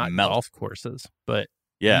 into not golf courses, but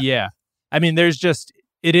yeah. I mean,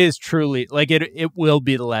 it is truly like it will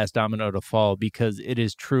be the last domino to fall because it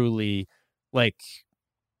is truly like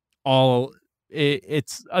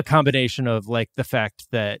it's a combination of like the fact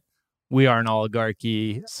that we are an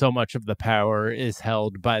oligarchy. So much of the power is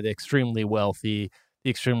held by the extremely wealthy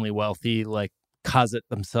like closet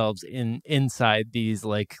themselves inside these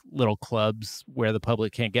like little clubs where the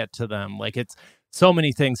public can't get to them. Like, it's so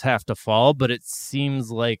many things have to fall, but it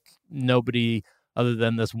seems like nobody other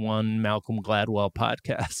than this one Malcolm Gladwell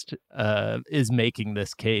podcast is making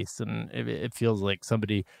this case. And it feels like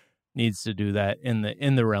somebody needs to do that in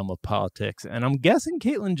the realm of politics. And I'm guessing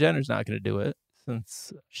Caitlyn Jenner's not going to do it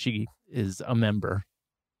since she is a member.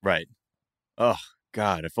 Right. Oh,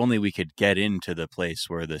 God, if only we could get into the place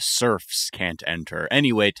where the serfs can't enter.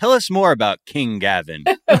 Anyway, tell us more about King Gavin.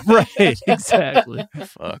 Right, exactly.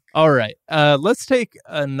 Fuck. All right, let's take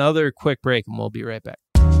another quick break and we'll be right back.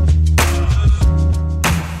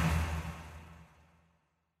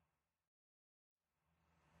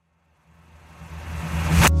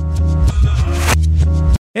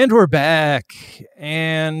 And we're back,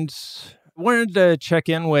 and wanted to check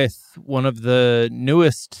in with one of the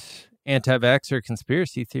newest anti-vaxxer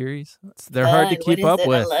conspiracy theories. They're hard to keep up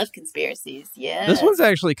with. I love conspiracies. Yeah. This one's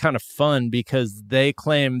actually kind of fun because they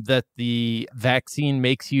claim that the vaccine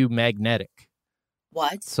makes you magnetic.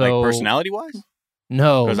 What? So, like personality-wise?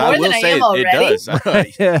 No. Because I will say it does.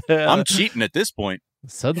 I'm cheating at this point.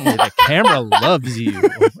 Suddenly the camera loves you,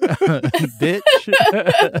 bitch.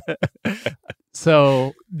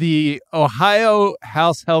 So the Ohio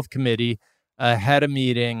House Health Committee had a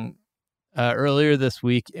meeting earlier this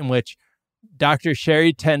week in which Dr.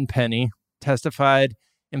 Sherry Tenpenny testified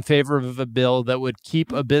in favor of a bill that would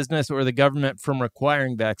keep a business or the government from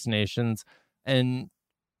requiring vaccinations. And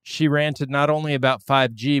she ranted not only about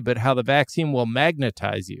 5G, but how the vaccine will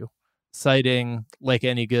magnetize you, citing, like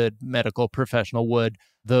any good medical professional would,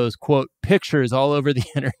 those, quote, pictures all over the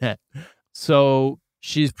internet. So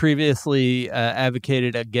she's previously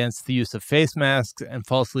advocated against the use of face masks and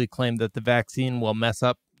falsely claimed that the vaccine will mess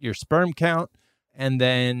up your sperm count. And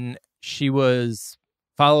then she was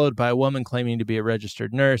followed by a woman claiming to be a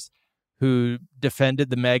registered nurse who defended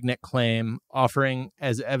the magnet claim, offering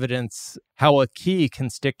as evidence how a key can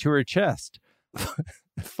stick to her chest,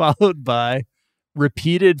 followed by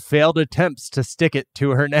repeated failed attempts to stick it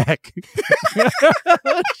to her neck.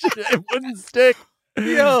 It wouldn't stick.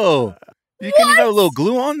 Yo. You can have a little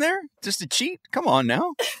glue on there just to cheat? Come on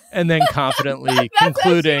now. And then confidently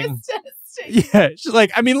concluding, yeah, she's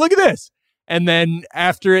like, I mean, look at this. And then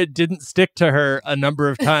after it didn't stick to her a number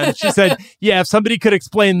of times, she said, yeah, if somebody could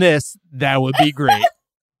explain this, that would be great.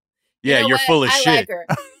 Yeah, you're full of shit. Like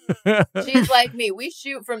her. She's like me. We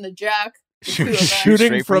shoot from the jock.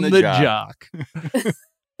 Shooting from the jock.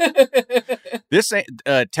 This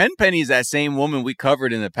Tenpenny's that same woman we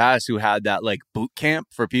covered in the past who had that like boot camp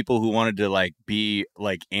for people who wanted to like be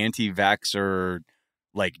like anti-vaxxer,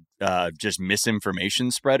 like just misinformation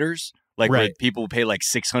spreaders, like where people pay like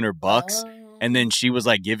 $600, and then she was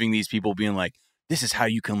like giving these people being like, this is how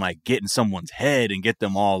you can like get in someone's head and get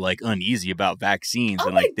them all like uneasy about vaccines,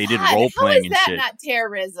 and like they did role playing and shit. Not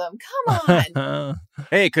terrorism. Come on.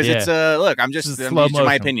 Hey, because it's look, I'm these are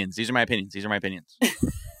my opinions. These are my opinions.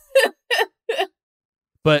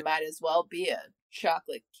 But it might as well be a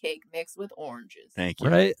chocolate cake mixed with oranges. Thank you.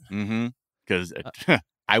 Right? Mm-hmm. Because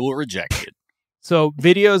I will reject it. So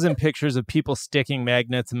videos and pictures of people sticking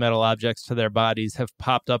magnets and metal objects to their bodies have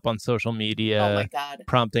popped up on social media,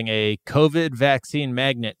 prompting a COVID vaccine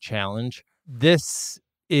magnet challenge. This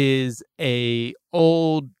is a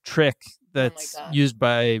old trick that's used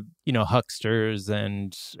by, hucksters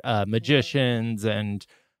and magicians, and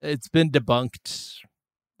it's been debunked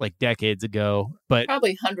like decades ago, but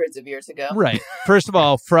probably hundreds of years ago. Right. First of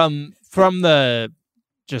all, from the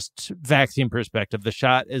just vaccine perspective, the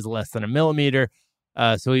shot is less than a millimeter.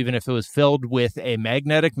 So even if it was filled with a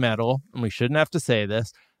magnetic metal, and we shouldn't have to say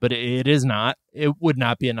this, but it is not, it would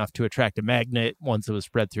not be enough to attract a magnet once it was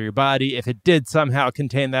spread through your body. If it did somehow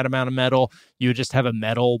contain that amount of metal, you would just have a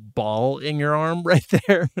metal ball in your arm right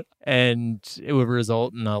there, and it would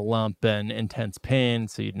result in a lump and intense pain.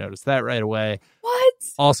 So you'd notice that right away. What?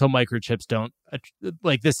 Also, microchips don't,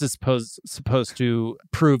 like, this is supposed to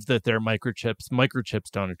prove that they're microchips. Microchips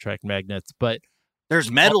don't attract magnets, but there's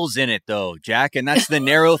metals in it, though, Jack, and that's the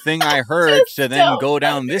narrow thing I heard to then go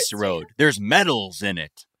down this road. There's metals in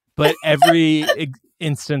it. But every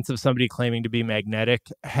instance of somebody claiming to be magnetic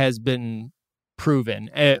has been proven,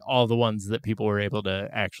 all the ones that people were able to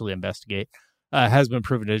actually investigate, has been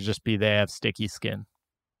proven to just be they have sticky skin.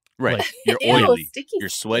 Right. Like, you're oily. You're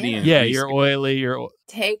sweaty. And you're oily.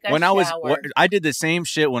 Take a shower. I did the same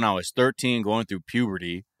shit when I was 13 going through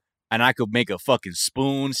puberty. And I could make a fucking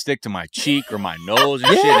spoon stick to my cheek or my nose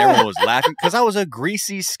and shit. And everyone was laughing because I was a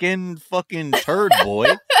greasy skinned fucking turd boy.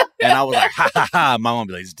 And I was like, ha ha ha. My mom would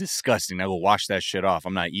be like, it's disgusting. I go wash that shit off.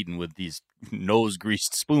 I'm not eating with these nose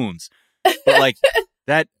greased spoons. But like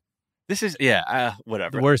this This is,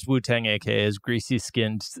 whatever. The worst Wu-Tang AKA is greasy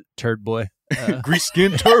skinned turd boy. Greasy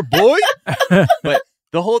skinned turd boy? But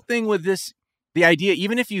the whole thing with this, the idea,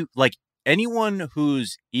 even if you, like, anyone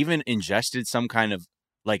who's even ingested some kind of,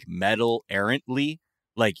 like, metal errantly,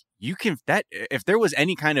 like, you can, that, if there was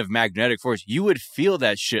any kind of magnetic force, you would feel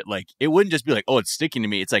that shit. Like, it wouldn't just be like, oh, it's sticking to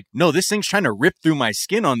me. It's like, no, this thing's trying to rip through my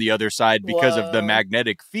skin on the other side because of the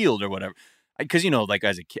magnetic field or whatever. Because, you know, like,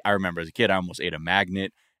 as a kid, I remember as a kid, I almost ate a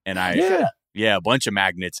magnet, and a bunch of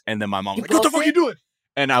magnets. And then my mom was like, what the fuck are you doing?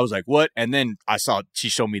 And I was like, what? And then she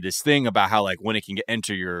showed me this thing about how, like, when it can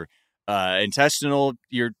enter your intestinal,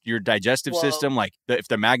 your digestive system, like if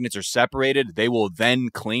the magnets are separated, they will then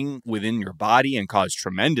cling within your body and cause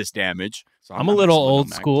tremendous damage. So I'm a little old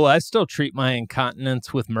school. I still treat my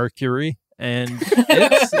incontinence with mercury, and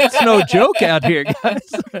it's no joke out here, guys.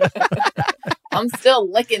 I'm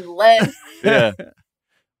still licking lead. Yeah.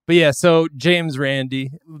 But yeah, so James Randi,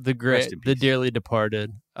 the dearly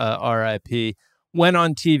departed, R.I.P., went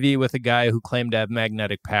on TV with a guy who claimed to have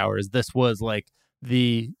magnetic powers. This was like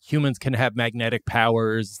the humans can have magnetic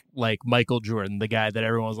powers, like Michael Jordan, the guy that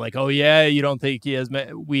everyone was like, oh yeah, you don't think he has,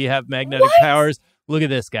 we have magnetic powers? Look at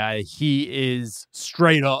this guy. He is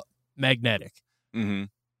straight up magnetic. Mm-hmm.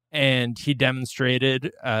 And he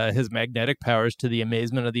demonstrated his magnetic powers to the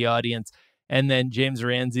amazement of the audience. And then James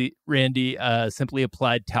Randi simply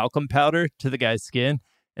applied talcum powder to the guy's skin,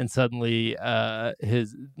 and suddenly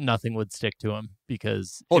nothing would stick to him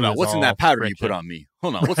because hold on, what's in that powder you put on me?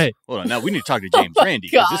 Hold on, hold on. Now we need to talk to James Randi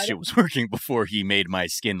because this shit was working before he made my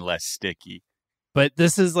skin less sticky. But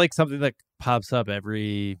this is like something that pops up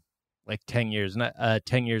every like 10 years.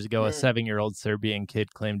 10 years ago, a 7-year-old Serbian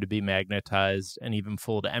kid claimed to be magnetized and even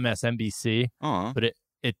fooled MSNBC. But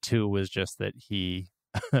it too was just that he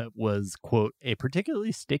was, quote, a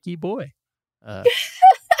particularly sticky boy.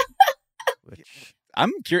 Which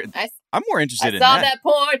I'm curious. I'm more interested in that. I saw that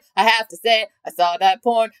porn. I have to say, I saw that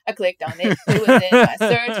porn. I clicked on it. It was in my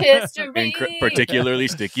search history. Particularly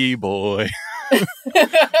sticky boy.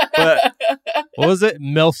 But what was it?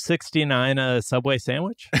 MILF 69 a Subway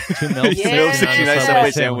sandwich? 2 MILF 69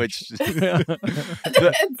 Subway sandwich.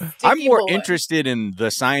 I'm more interested in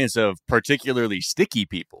the science of particularly sticky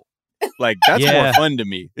people. Like, that's more fun to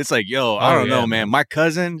me. It's like, yo, I don't know, man. My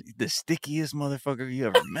cousin, the stickiest motherfucker you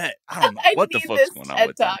ever met. I don't know what the fuck's going on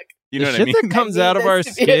with that. You know what I mean? Shit that comes out of our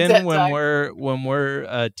skin when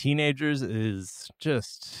we're teenagers is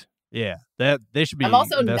just, that they should be. I'm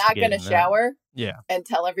also not going to shower. Yeah. And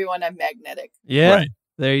tell everyone I'm magnetic. Yeah. Right.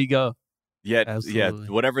 There you go.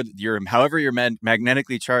 Whatever however you're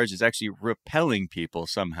magnetically charged is actually repelling people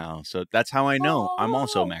somehow. So that's how I know I'm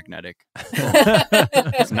also magnetic.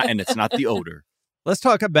 It's not the odor. Let's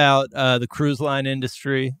talk about the cruise line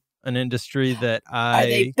industry, an industry that Are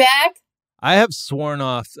they back? I have sworn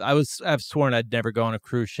off. I've sworn I'd never go on a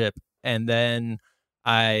cruise ship, and then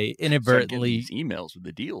I inadvertently these emails with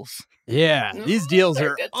the deals. Yeah, these deals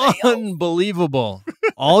are unbelievable.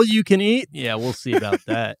 All you can eat. Yeah, we'll see about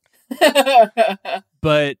that.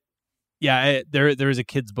 But yeah, there's a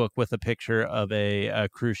kid's book with a picture of a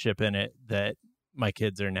cruise ship in it that my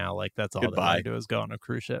kids are now like, that's all they want to do is go on a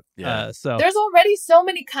cruise ship. Yeah. So there's already so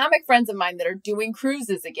many comic friends of mine that are doing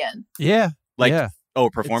cruises again. Yeah.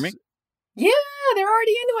 Performing? Yeah, they're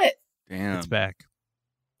already into it. Damn. It's back.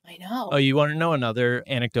 I know. Oh, you want to know another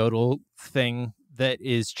anecdotal thing that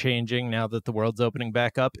is changing now that the world's opening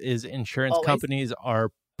back up is insurance companies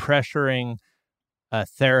are pressuring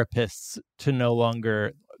therapists to no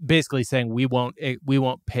longer, basically saying we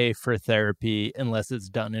won't pay for therapy unless it's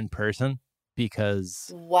done in person because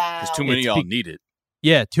too many y'all need it.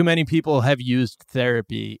 Yeah, too many people have used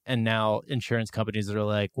therapy, and now insurance companies are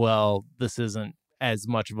like, well, this isn't as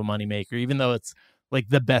much of a moneymaker, even though it's like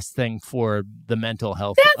the best thing for the mental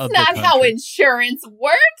health of the country. That's not how insurance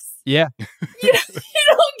works. Yeah. You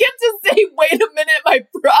don't get to say, wait a minute, my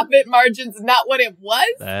profit margin's not what it was.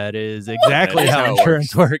 That is exactly how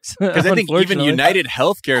insurance works. Because I think even United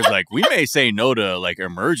Healthcare is like, we may say no to like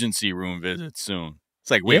emergency room visits soon.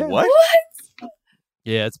 It's like, wait, what?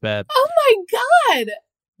 Yeah, it's bad. Oh my God.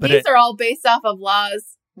 But these are all based off of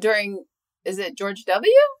laws during, is it George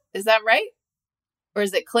W? Is that right? Or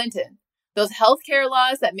is it Clinton? Those healthcare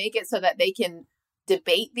laws that make it so that they can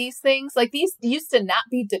debate these things, like these used to not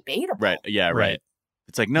be debatable. Right. Yeah. Right.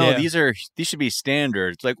 It's like, no, these should be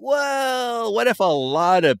standard. It's like, well, what if a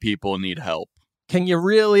lot of people need help? Can you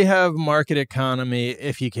really have market economy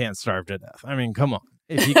if you can't starve to death? I mean, come on.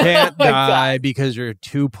 If you can't die because you're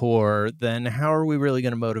too poor, then how are we really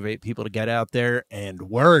going to motivate people to get out there and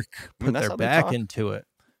work, put their back into it?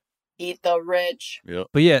 Eat the rich. Yep.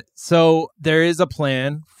 But yeah, so there is a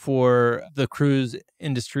plan for the cruise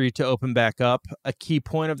industry to open back up. A key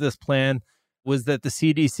point of this plan was that the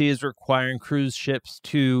CDC is requiring cruise ships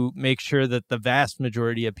to make sure that the vast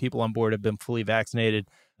majority of people on board have been fully vaccinated.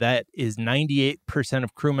 That is 98%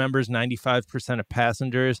 of crew members, 95% of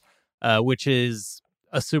passengers, which is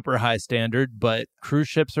a super high standard. But cruise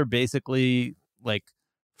ships are basically like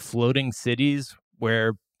floating cities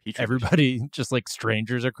where everybody, just like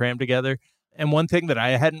strangers, are crammed together. And one thing that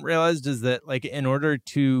I hadn't realized is that, like, in order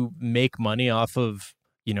to make money off of,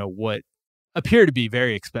 what appear to be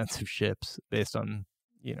very expensive ships based on,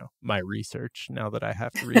 my research, now that I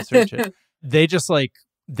have to research it,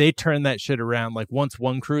 they turn that shit around. Like, once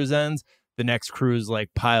one cruise ends, the next cruise like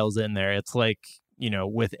piles in there. It's like,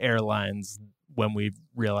 with airlines, when we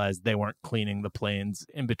realized they weren't cleaning the planes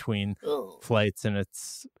in between flights, and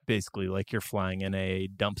it's basically like you're flying in a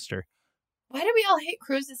dumpster. Why do we all hate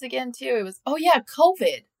cruises again, too? It was, COVID.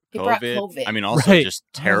 It brought COVID. I mean, also just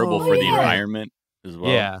terrible for the environment as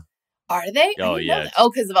well. Yeah. Are they? Oh, yeah.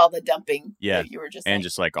 Because of all the dumping. Yeah. That you were just and saying.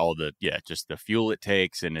 Just like all the, just the fuel it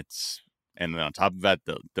takes. And then on top of that,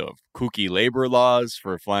 the kooky labor laws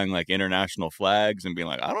for flying like international flags and being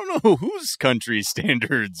like, I don't know whose country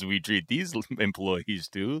standards we treat these employees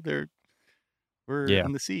to. We're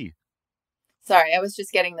on the sea. Sorry, I was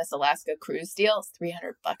just getting this Alaska cruise deal. It's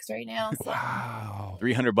 $300 right now. So. Wow.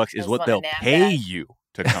 $300 is what they'll pay you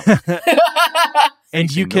to come. And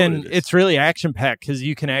it's really action packed because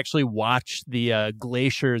you can actually watch the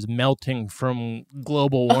glaciers melting from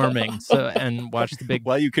global warming. And watch the big.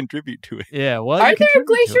 While you contribute to it. Yeah. Are there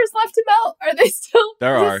glaciers left to melt? Are they still?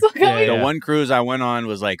 There are. The one cruise I went on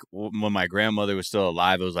was like when my grandmother was still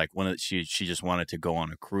alive. It was like she just wanted to go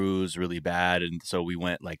on a cruise really bad, and so we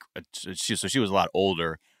went like she was a lot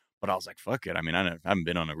older. But I was like, fuck it. I mean, I haven't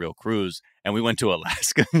been on a real cruise, and we went to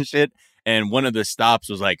Alaska and shit. And one of the stops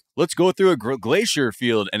was like, let's go through a glacier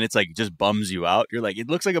field. And it's like, just bums you out. You're like, it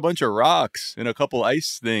looks like a bunch of rocks and a couple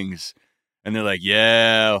ice things. And they're like,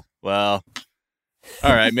 yeah, well,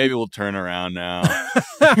 all right, maybe we'll turn around now.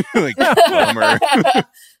 Like, bummer.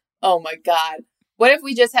 Oh my God. What if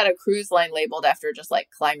we just had a cruise line labeled after just like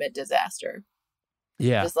climate disaster?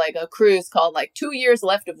 Yeah. Just like a cruise called like 2 years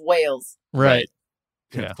left of Wales. Right.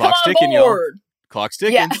 Yeah. Clock's ticking, y'all. Clock's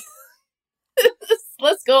ticking. Yeah.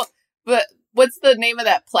 Let's go. But what's the name of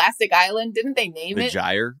that plastic island? Didn't they name it? The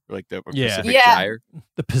Gyre? Like the Pacific Yeah. Gyre?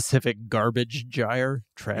 The Pacific Garbage Gyre.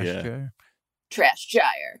 Trash Gyre. Trash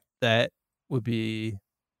Gyre. That would be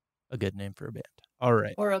a good name for a band. All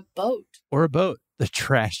right. Or a boat. The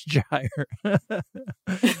Trash Gyre.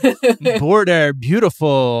 Board our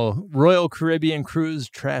beautiful Royal Caribbean Cruise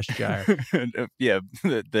Trash Gyre. Yeah,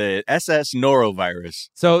 the SS norovirus.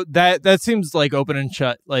 So that seems like open and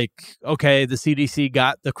shut. Like, okay, the CDC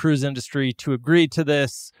got the cruise industry to agree to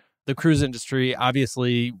this. The cruise industry,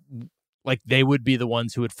 obviously, like, they would be the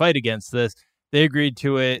ones who would fight against this. They agreed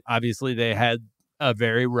to it. Obviously, they had a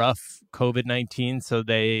very rough COVID-19, so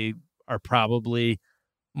they are probably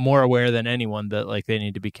more aware than anyone that, like, they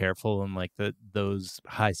need to be careful, and like that those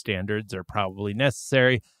high standards are probably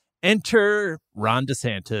necessary. Enter Ron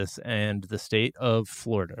DeSantis and the state of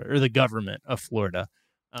Florida, or the government of Florida.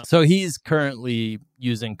 So he's currently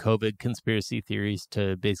using COVID conspiracy theories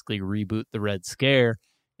to basically reboot the Red Scare.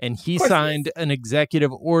 And he signed an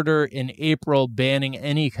executive order in April banning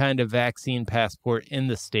any kind of vaccine passport in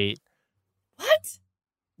the state. What?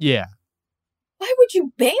 Yeah. Why would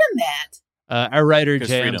you ban that? Our writer,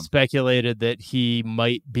 Jam, speculated that he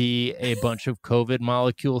might be a bunch of COVID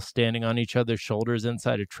molecules standing on each other's shoulders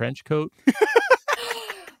inside a trench coat.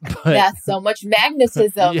 That's so much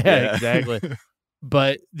magnetism. Yeah, exactly.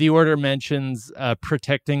 But the order mentions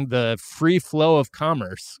protecting the free flow of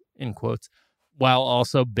commerce, in quotes, while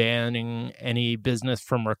also banning any business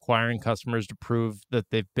from requiring customers to prove that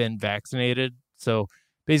they've been vaccinated. So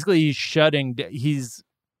basically,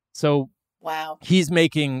 he's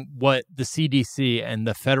making what the CDC and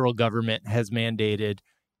the federal government has mandated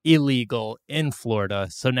illegal in Florida.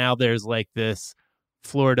 So now there's like this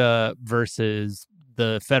Florida versus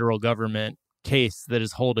the federal government case that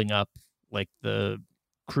is holding up like the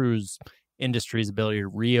cruise industry's ability to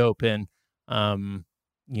reopen.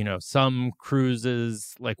 Some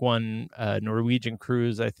cruises, like one Norwegian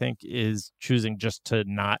cruise, I think, is choosing just to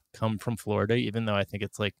not come from Florida, even though I think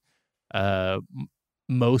it's like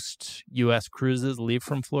most U.S. cruises leave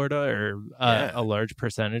from Florida, or a large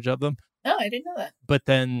percentage of them. No, I didn't know that. But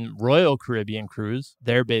then Royal Caribbean Cruise,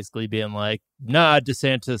 they're basically being like, nah,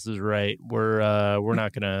 DeSantis is right. We're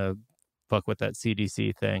not going to fuck with that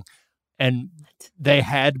CDC thing. And they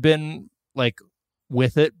had been like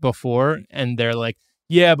with it before, and they're like,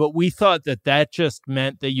 Yeah, but we thought that just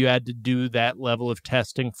meant that you had to do that level of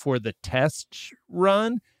testing for the test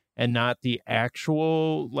run and not the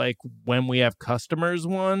actual, like, when we have customers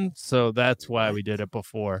one. So that's why we did it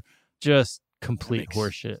before. Just complete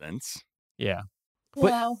horseshit. Sense. Yeah.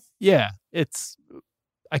 Wow. But, yeah,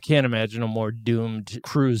 I can't imagine a more doomed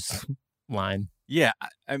cruise line. Yeah,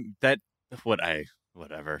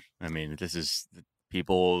 whatever. I mean, this is,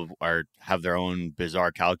 people have their own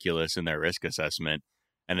bizarre calculus in their risk assessment.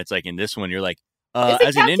 And it's like in this one, you're like,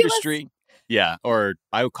 as an industry, yeah, or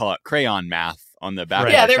I would call it crayon math on the back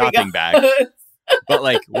of a shopping bag. But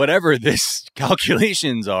like, whatever this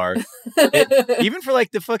calculations are, even for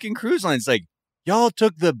like the fucking cruise lines, like, y'all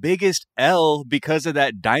took the biggest L because of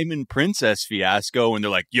that Diamond Princess fiasco. And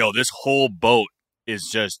they're like, yo, this whole boat is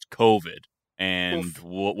just COVID. And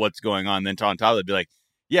what's going on? Then on top of it, be like,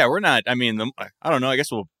 yeah, we're not. I mean, I don't know. I guess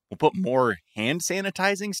we'll put more hand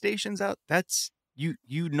sanitizing stations out. That's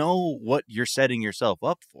you know what you're setting yourself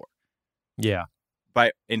up for. Yeah.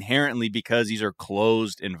 By inherently, because these are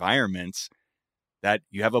closed environments, that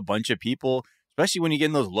you have a bunch of people, especially when you get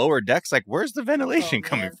in those lower decks. Like, where's the ventilation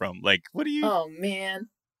coming from? Like, what do you? Oh man.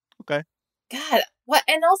 Okay. God, what?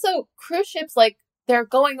 And also, cruise ships, like, they're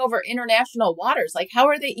going over international waters. Like, how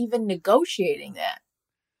are they even negotiating that?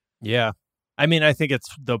 Yeah. I mean, I think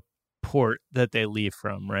it's the port that they leave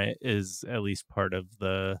from, right, is at least part of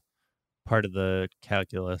the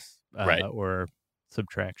calculus, right, or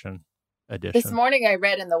subtraction addition. This morning I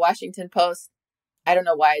read in the Washington Post, I don't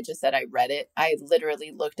know why I just said I read it. I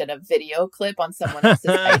literally looked at a video clip on someone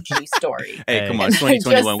else's IG story. Hey, come on, it's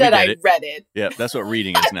 2021. We did it. I read it. Yeah, that's what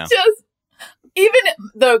reading is now. Even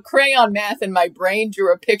the crayon math in my brain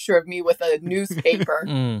drew a picture of me with a newspaper.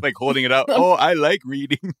 Like holding it out. Oh, I like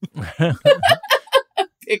reading.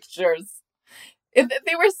 Pictures.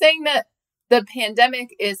 They were saying that the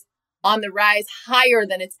pandemic is on the rise higher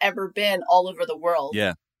than it's ever been all over the world.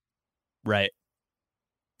 Yeah. Right.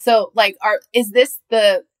 So, like, is this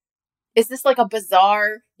like a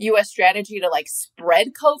bizarre U.S. strategy to like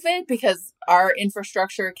spread COVID because our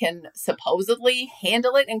infrastructure can supposedly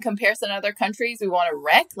handle it in comparison to other countries we want to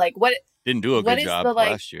wreck? Like, what? Didn't do a good job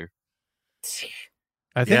last year.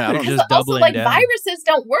 I think they're just doubling also, like, down. viruses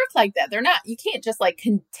don't work like that. They're not. You can't just like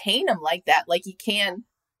contain them like that, like you can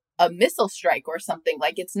a missile strike or something.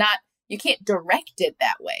 Like, it's not. You can't direct it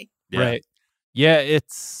that way. Yeah. Right. Yeah,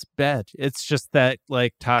 it's bad. It's just that,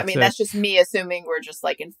 like, toxic. I mean, that's just me assuming we're just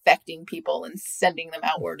like infecting people and sending them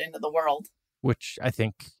outward into the world. Which I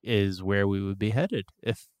think is where we would be headed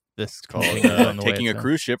if this continues on the taking a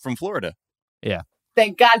cruise ship from Florida. Yeah.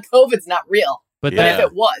 Thank God COVID's not real. But if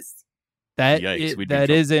it was. That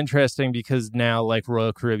is interesting because now, like,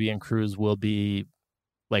 Royal Caribbean Cruise will be,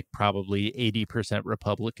 like, probably 80%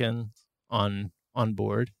 Republicans on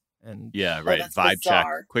board. And yeah, right. Vibe check.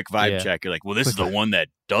 Quick vibe check. You're like, well, this is the one that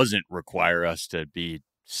doesn't require us to be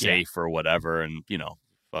safe or whatever. And, you know,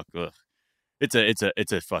 fuck. Ugh.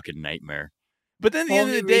 It's a fucking nightmare. But then at the end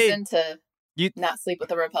of the day, reason to not sleep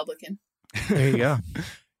with a Republican. There you go.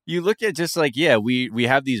 You look at just like, we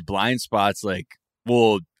have these blind spots. Like,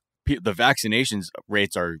 well, the vaccinations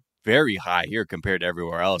rates are very high here compared to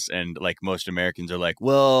everywhere else. And like most Americans are like,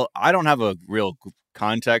 well, I don't have a real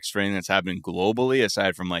context for anything that's happening globally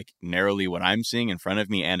aside from like narrowly what I'm seeing in front of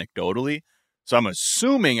me anecdotally. So I'm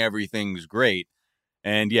assuming everything's great.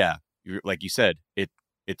 And yeah, like you said,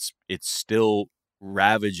 it's still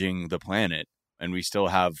ravaging the planet, and we still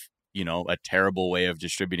have, you know, a terrible way of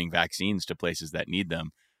distributing vaccines to places that need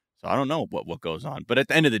them. So I don't know what goes on. But at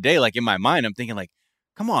the end of the day, like in my mind, I'm thinking like,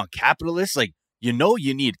 come on, capitalists, like, you know,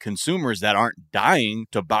 you need consumers that aren't dying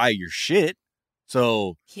to buy your shit.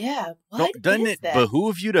 So yeah, doesn't it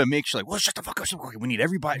behoove you to make sure, like, well, shut the fuck up. We need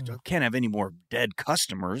everybody. Can't have any more dead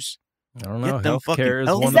customers. I don't know. Healthcare is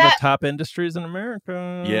one of the top industries in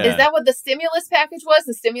America. Yeah. Is that what the stimulus package was?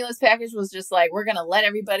 The stimulus package was just like, we're going to let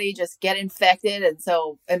everybody just get infected.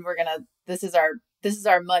 And we're going to, this is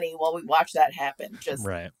our money while we watch that happen. Just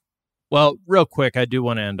right. Well, real quick, I do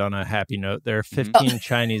want to end on a happy note. There are 15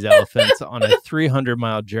 Chinese elephants on a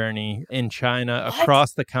 300-mile journey in China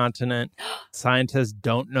across the continent. Scientists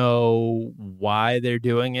don't know why they're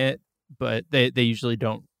doing it, but they usually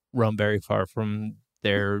don't roam very far from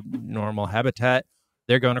their normal habitat.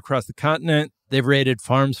 They're going across the continent. They've raided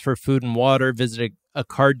farms for food and water, visited a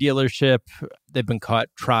car dealership. They've been caught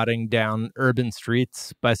trotting down urban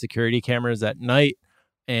streets by security cameras at night.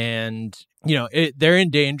 And, you know, they're in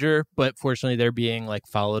danger, but fortunately they're being like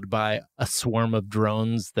followed by a swarm of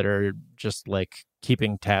drones that are just like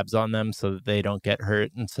keeping tabs on them so that they don't get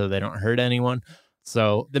hurt and so they don't hurt anyone.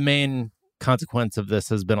 So the main consequence of this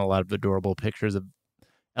has been a lot of adorable pictures of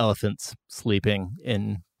elephants sleeping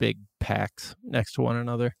in big packs next to one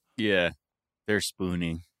another. Yeah, they're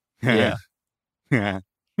spooning. Yeah. I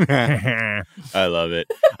love it.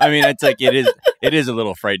 I mean, it's like it is a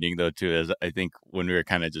little frightening though too. As I think when we were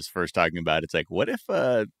kind of just first talking about it, it's like what if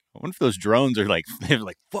those drones are like they're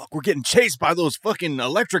like fuck, we're getting chased by those fucking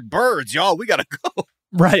electric birds, y'all. We gotta go.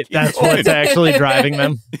 Right, that's what's actually driving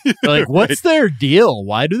them. Like, what's their deal?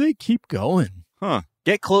 Why do they keep going? Huh?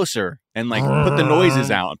 Get closer and like put the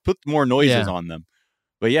noises out. Put more noises on them.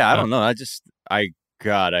 But yeah, I don't know.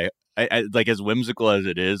 I like as whimsical as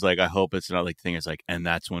it is, like I hope it's not like the thing is like, and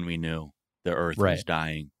that's when we knew the Earth was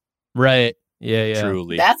dying. Right. Yeah.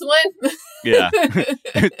 Truly. That's when. Yeah.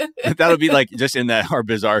 That'll be like just in our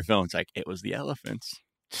bizarre film. It's like it was the elephants.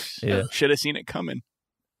 Yeah. Should have seen it coming.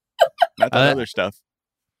 Not the other stuff.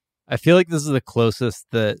 I feel like this is the closest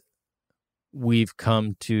that we've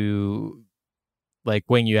come to, like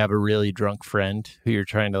when you have a really drunk friend who you're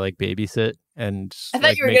trying to like babysit, and I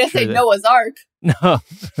thought you were going to say Noah's Ark. No,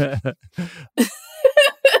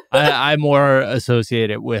 I more associate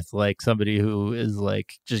it with like somebody who is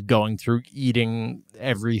like just going through eating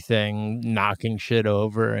everything, knocking shit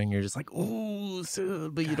over, and you're just like, ooh,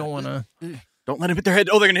 but you don't want to. Don't let them hit their head.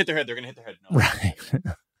 Oh, they're going to hit their head. They're going to hit their head. No. Right.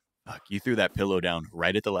 Fuck, you threw that pillow down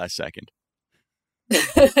right at the last second.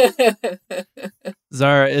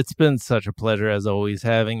 Zara, it's been such a pleasure as always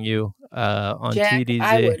having you on Jack, TDZ.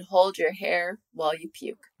 I would hold your hair while you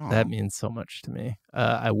puke. That means so much to me.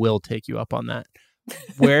 I will take you up on that.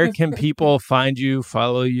 Where can people find you,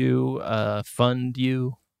 follow you, fund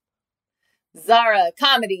you? Zara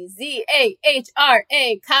Comedy, Zahra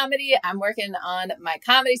Comedy. I'm working on my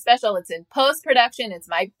comedy special. It's in post-production. It's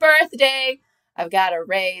my birthday. I've got to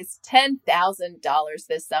raise $10,000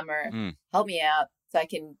 this summer. Help me out so I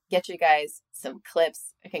can get you guys some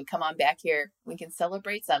clips. I can come on back here. We can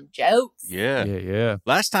celebrate some jokes. Yeah.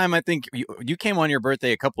 Last time, I think you came on your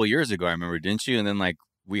birthday a couple of years ago, I remember, didn't you? And then like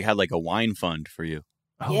we had like a wine fund for you.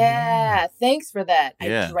 Oh, yeah. Thanks for that.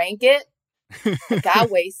 Yeah. I drank it, got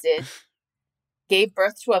wasted, gave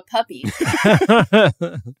birth to a puppy. It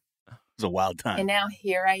was a wild time. And now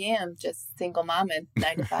here I am, just single momming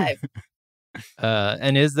 9 to 5.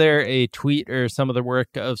 And is there a tweet or some of the work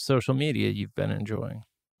of social media you've been enjoying?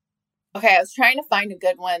 Okay, I was trying to find a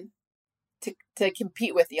good one to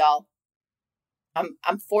compete with y'all.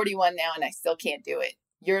 I'm 41 now and I still can't do it.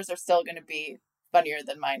 Yours are still going to be funnier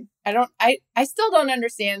than mine. I still don't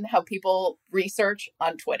understand how people research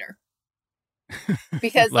on Twitter.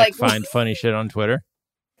 Because like find funny shit on Twitter?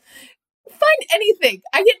 Find anything.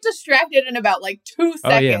 I get distracted in about like 2 seconds.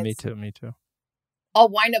 Oh yeah, me too. I'll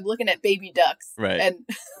wind up looking at baby ducks. Right.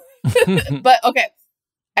 And but okay.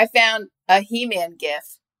 I found a He-Man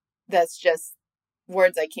gif that's just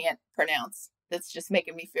words I can't pronounce. That's just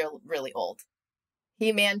making me feel really old.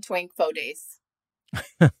 He-Man twink faux days.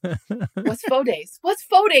 What's faux days? What's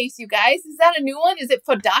faux days, you guys? Is that a new one? Is it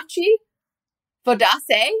Fodachi?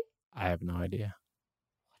 Fodace? I have no idea.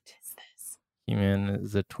 What is this? He-Man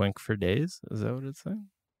is a twink for days? Is that what it's saying?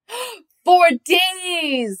 4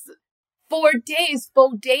 days! 4 days,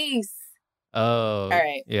 faux days. Oh. All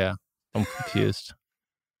right. Yeah. I'm confused.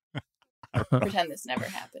 Pretend this never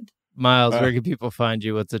happened. Miles, where can people find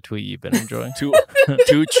you? What's a tweet you've been enjoying?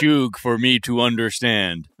 Too chug for me to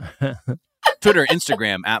understand. Twitter,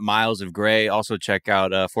 Instagram, at Miles of Gray. Also check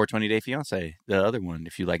out 420 Day Fiancé, the other one.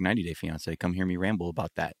 If you like 90 Day Fiancé, come hear me ramble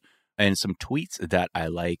about that. And some tweets that I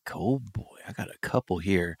like. Oh, boy, I got a couple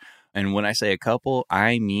here. And when I say a couple,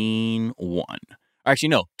 I mean one. Actually,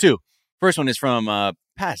 no, two. First one is from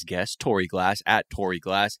past guest, Tori Glass, at Tori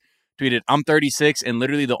Glass. Tweeted, I'm 36, and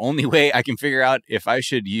literally the only way I can figure out if I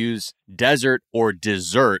should use desert or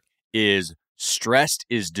dessert is stressed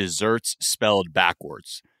is desserts spelled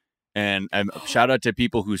backwards. And shout out to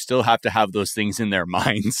people who still have to have those things in their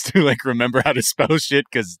minds to like remember how to spell shit,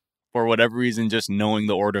 because for whatever reason, just knowing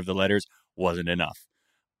the order of the letters wasn't enough.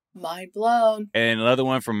 Mind blown. And another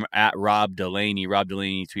one from at Rob Delaney. Rob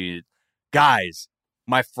Delaney tweeted, guys,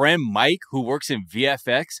 my friend Mike, who works in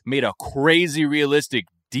VFX, made a crazy realistic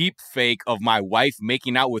deep fake of my wife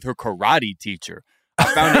making out with her karate teacher.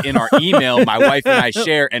 I found it in our email my wife and I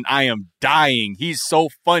share, and I am dying. He's so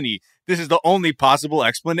funny. This is the only possible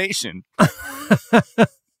explanation.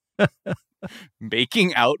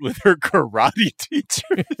 Making out with her karate teacher.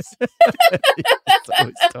 That's what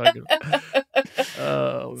he's talking about.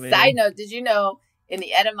 Oh, man. Side note, did you know in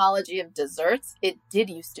the etymology of desserts, it did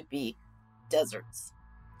used to be deserts.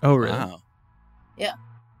 Oh, really? Wow. Yeah.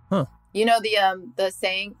 Huh. You know the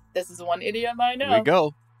saying, this is one idiom I know. Here we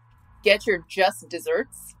go. Get your just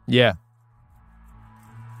desserts. Yeah.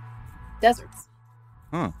 Deserts.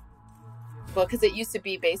 Huh. Well, because it used to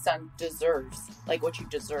be based on deserves, like what you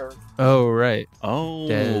deserve. Oh, right. Oh.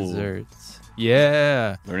 Desserts.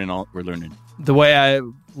 Yeah. We're learning. The way I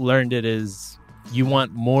learned it is you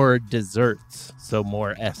want more desserts, so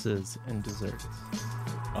more S's in desserts.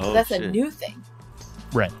 Oh, that's a new thing.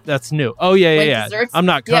 Right. That's new. Oh, yeah. I'm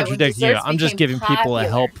not when contradicting you. I'm just giving popular. people a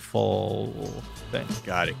helpful thing.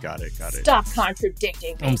 Got it. Stop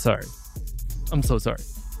contradicting me. I'm sorry. I'm so sorry.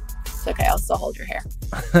 It's okay. I'll still hold your hair.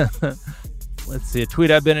 Let's see. A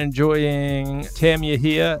tweet I've been enjoying. Tam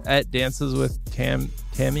Yahia at Dances with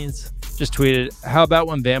Tammy's just tweeted, how about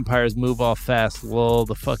when vampires move off fast? Lol,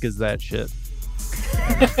 the fuck is that shit?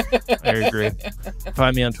 I agree.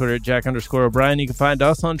 Find me on Twitter at Jack_O'Brien. You can find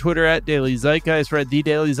us on Twitter at Daily Zeitgeist. We're at The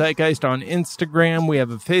Daily Zeitgeist on Instagram. We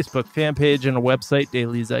have a Facebook fan page and a website,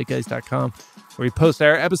 dailyzeitgeist.com, where we post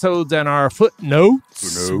our episodes and our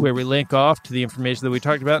footnotes, where we link off to the information that we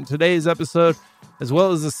talked about in today's episode, as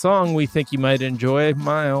well as a song we think you might enjoy.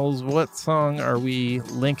 Miles, what song are we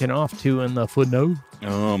linking off to in the footnote?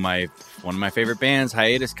 Oh, one of my favorite bands,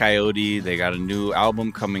 Hiatus Coyote. They got a new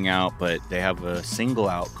album coming out, but they have a single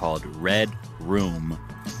out called Red Room.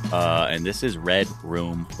 And this is Red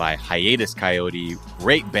Room by Hiatus Coyote.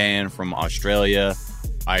 Great band from Australia.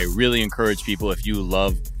 I really encourage people, if you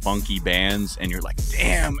love funky bands and you're like,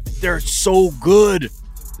 damn, they're so good.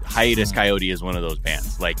 Hiatus Coyote is one of those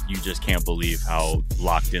bands. Like, you just can't believe how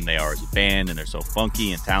locked in they are as a band, and they're so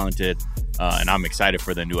funky and talented. And I'm excited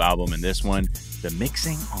for the new album. And this one, the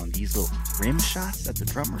mixing on these little rim shots that the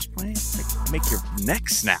drummer's playing, like, make your neck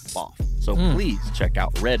snap off. So please check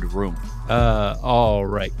out Red Room. All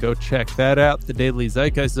right, go check that out. The Daily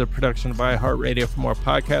Zeitgeist is a production of iHeartRadio. For more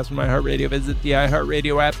podcasts from iHeartRadio, visit the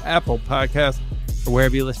iHeartRadio app, Apple Podcasts, or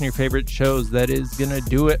wherever you listen to your favorite shows. That is going to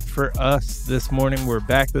do it for us this morning. We're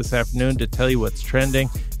back this afternoon to tell you what's trending,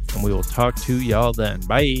 and we will talk to y'all then.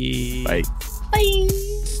 Bye. Bye. Bye.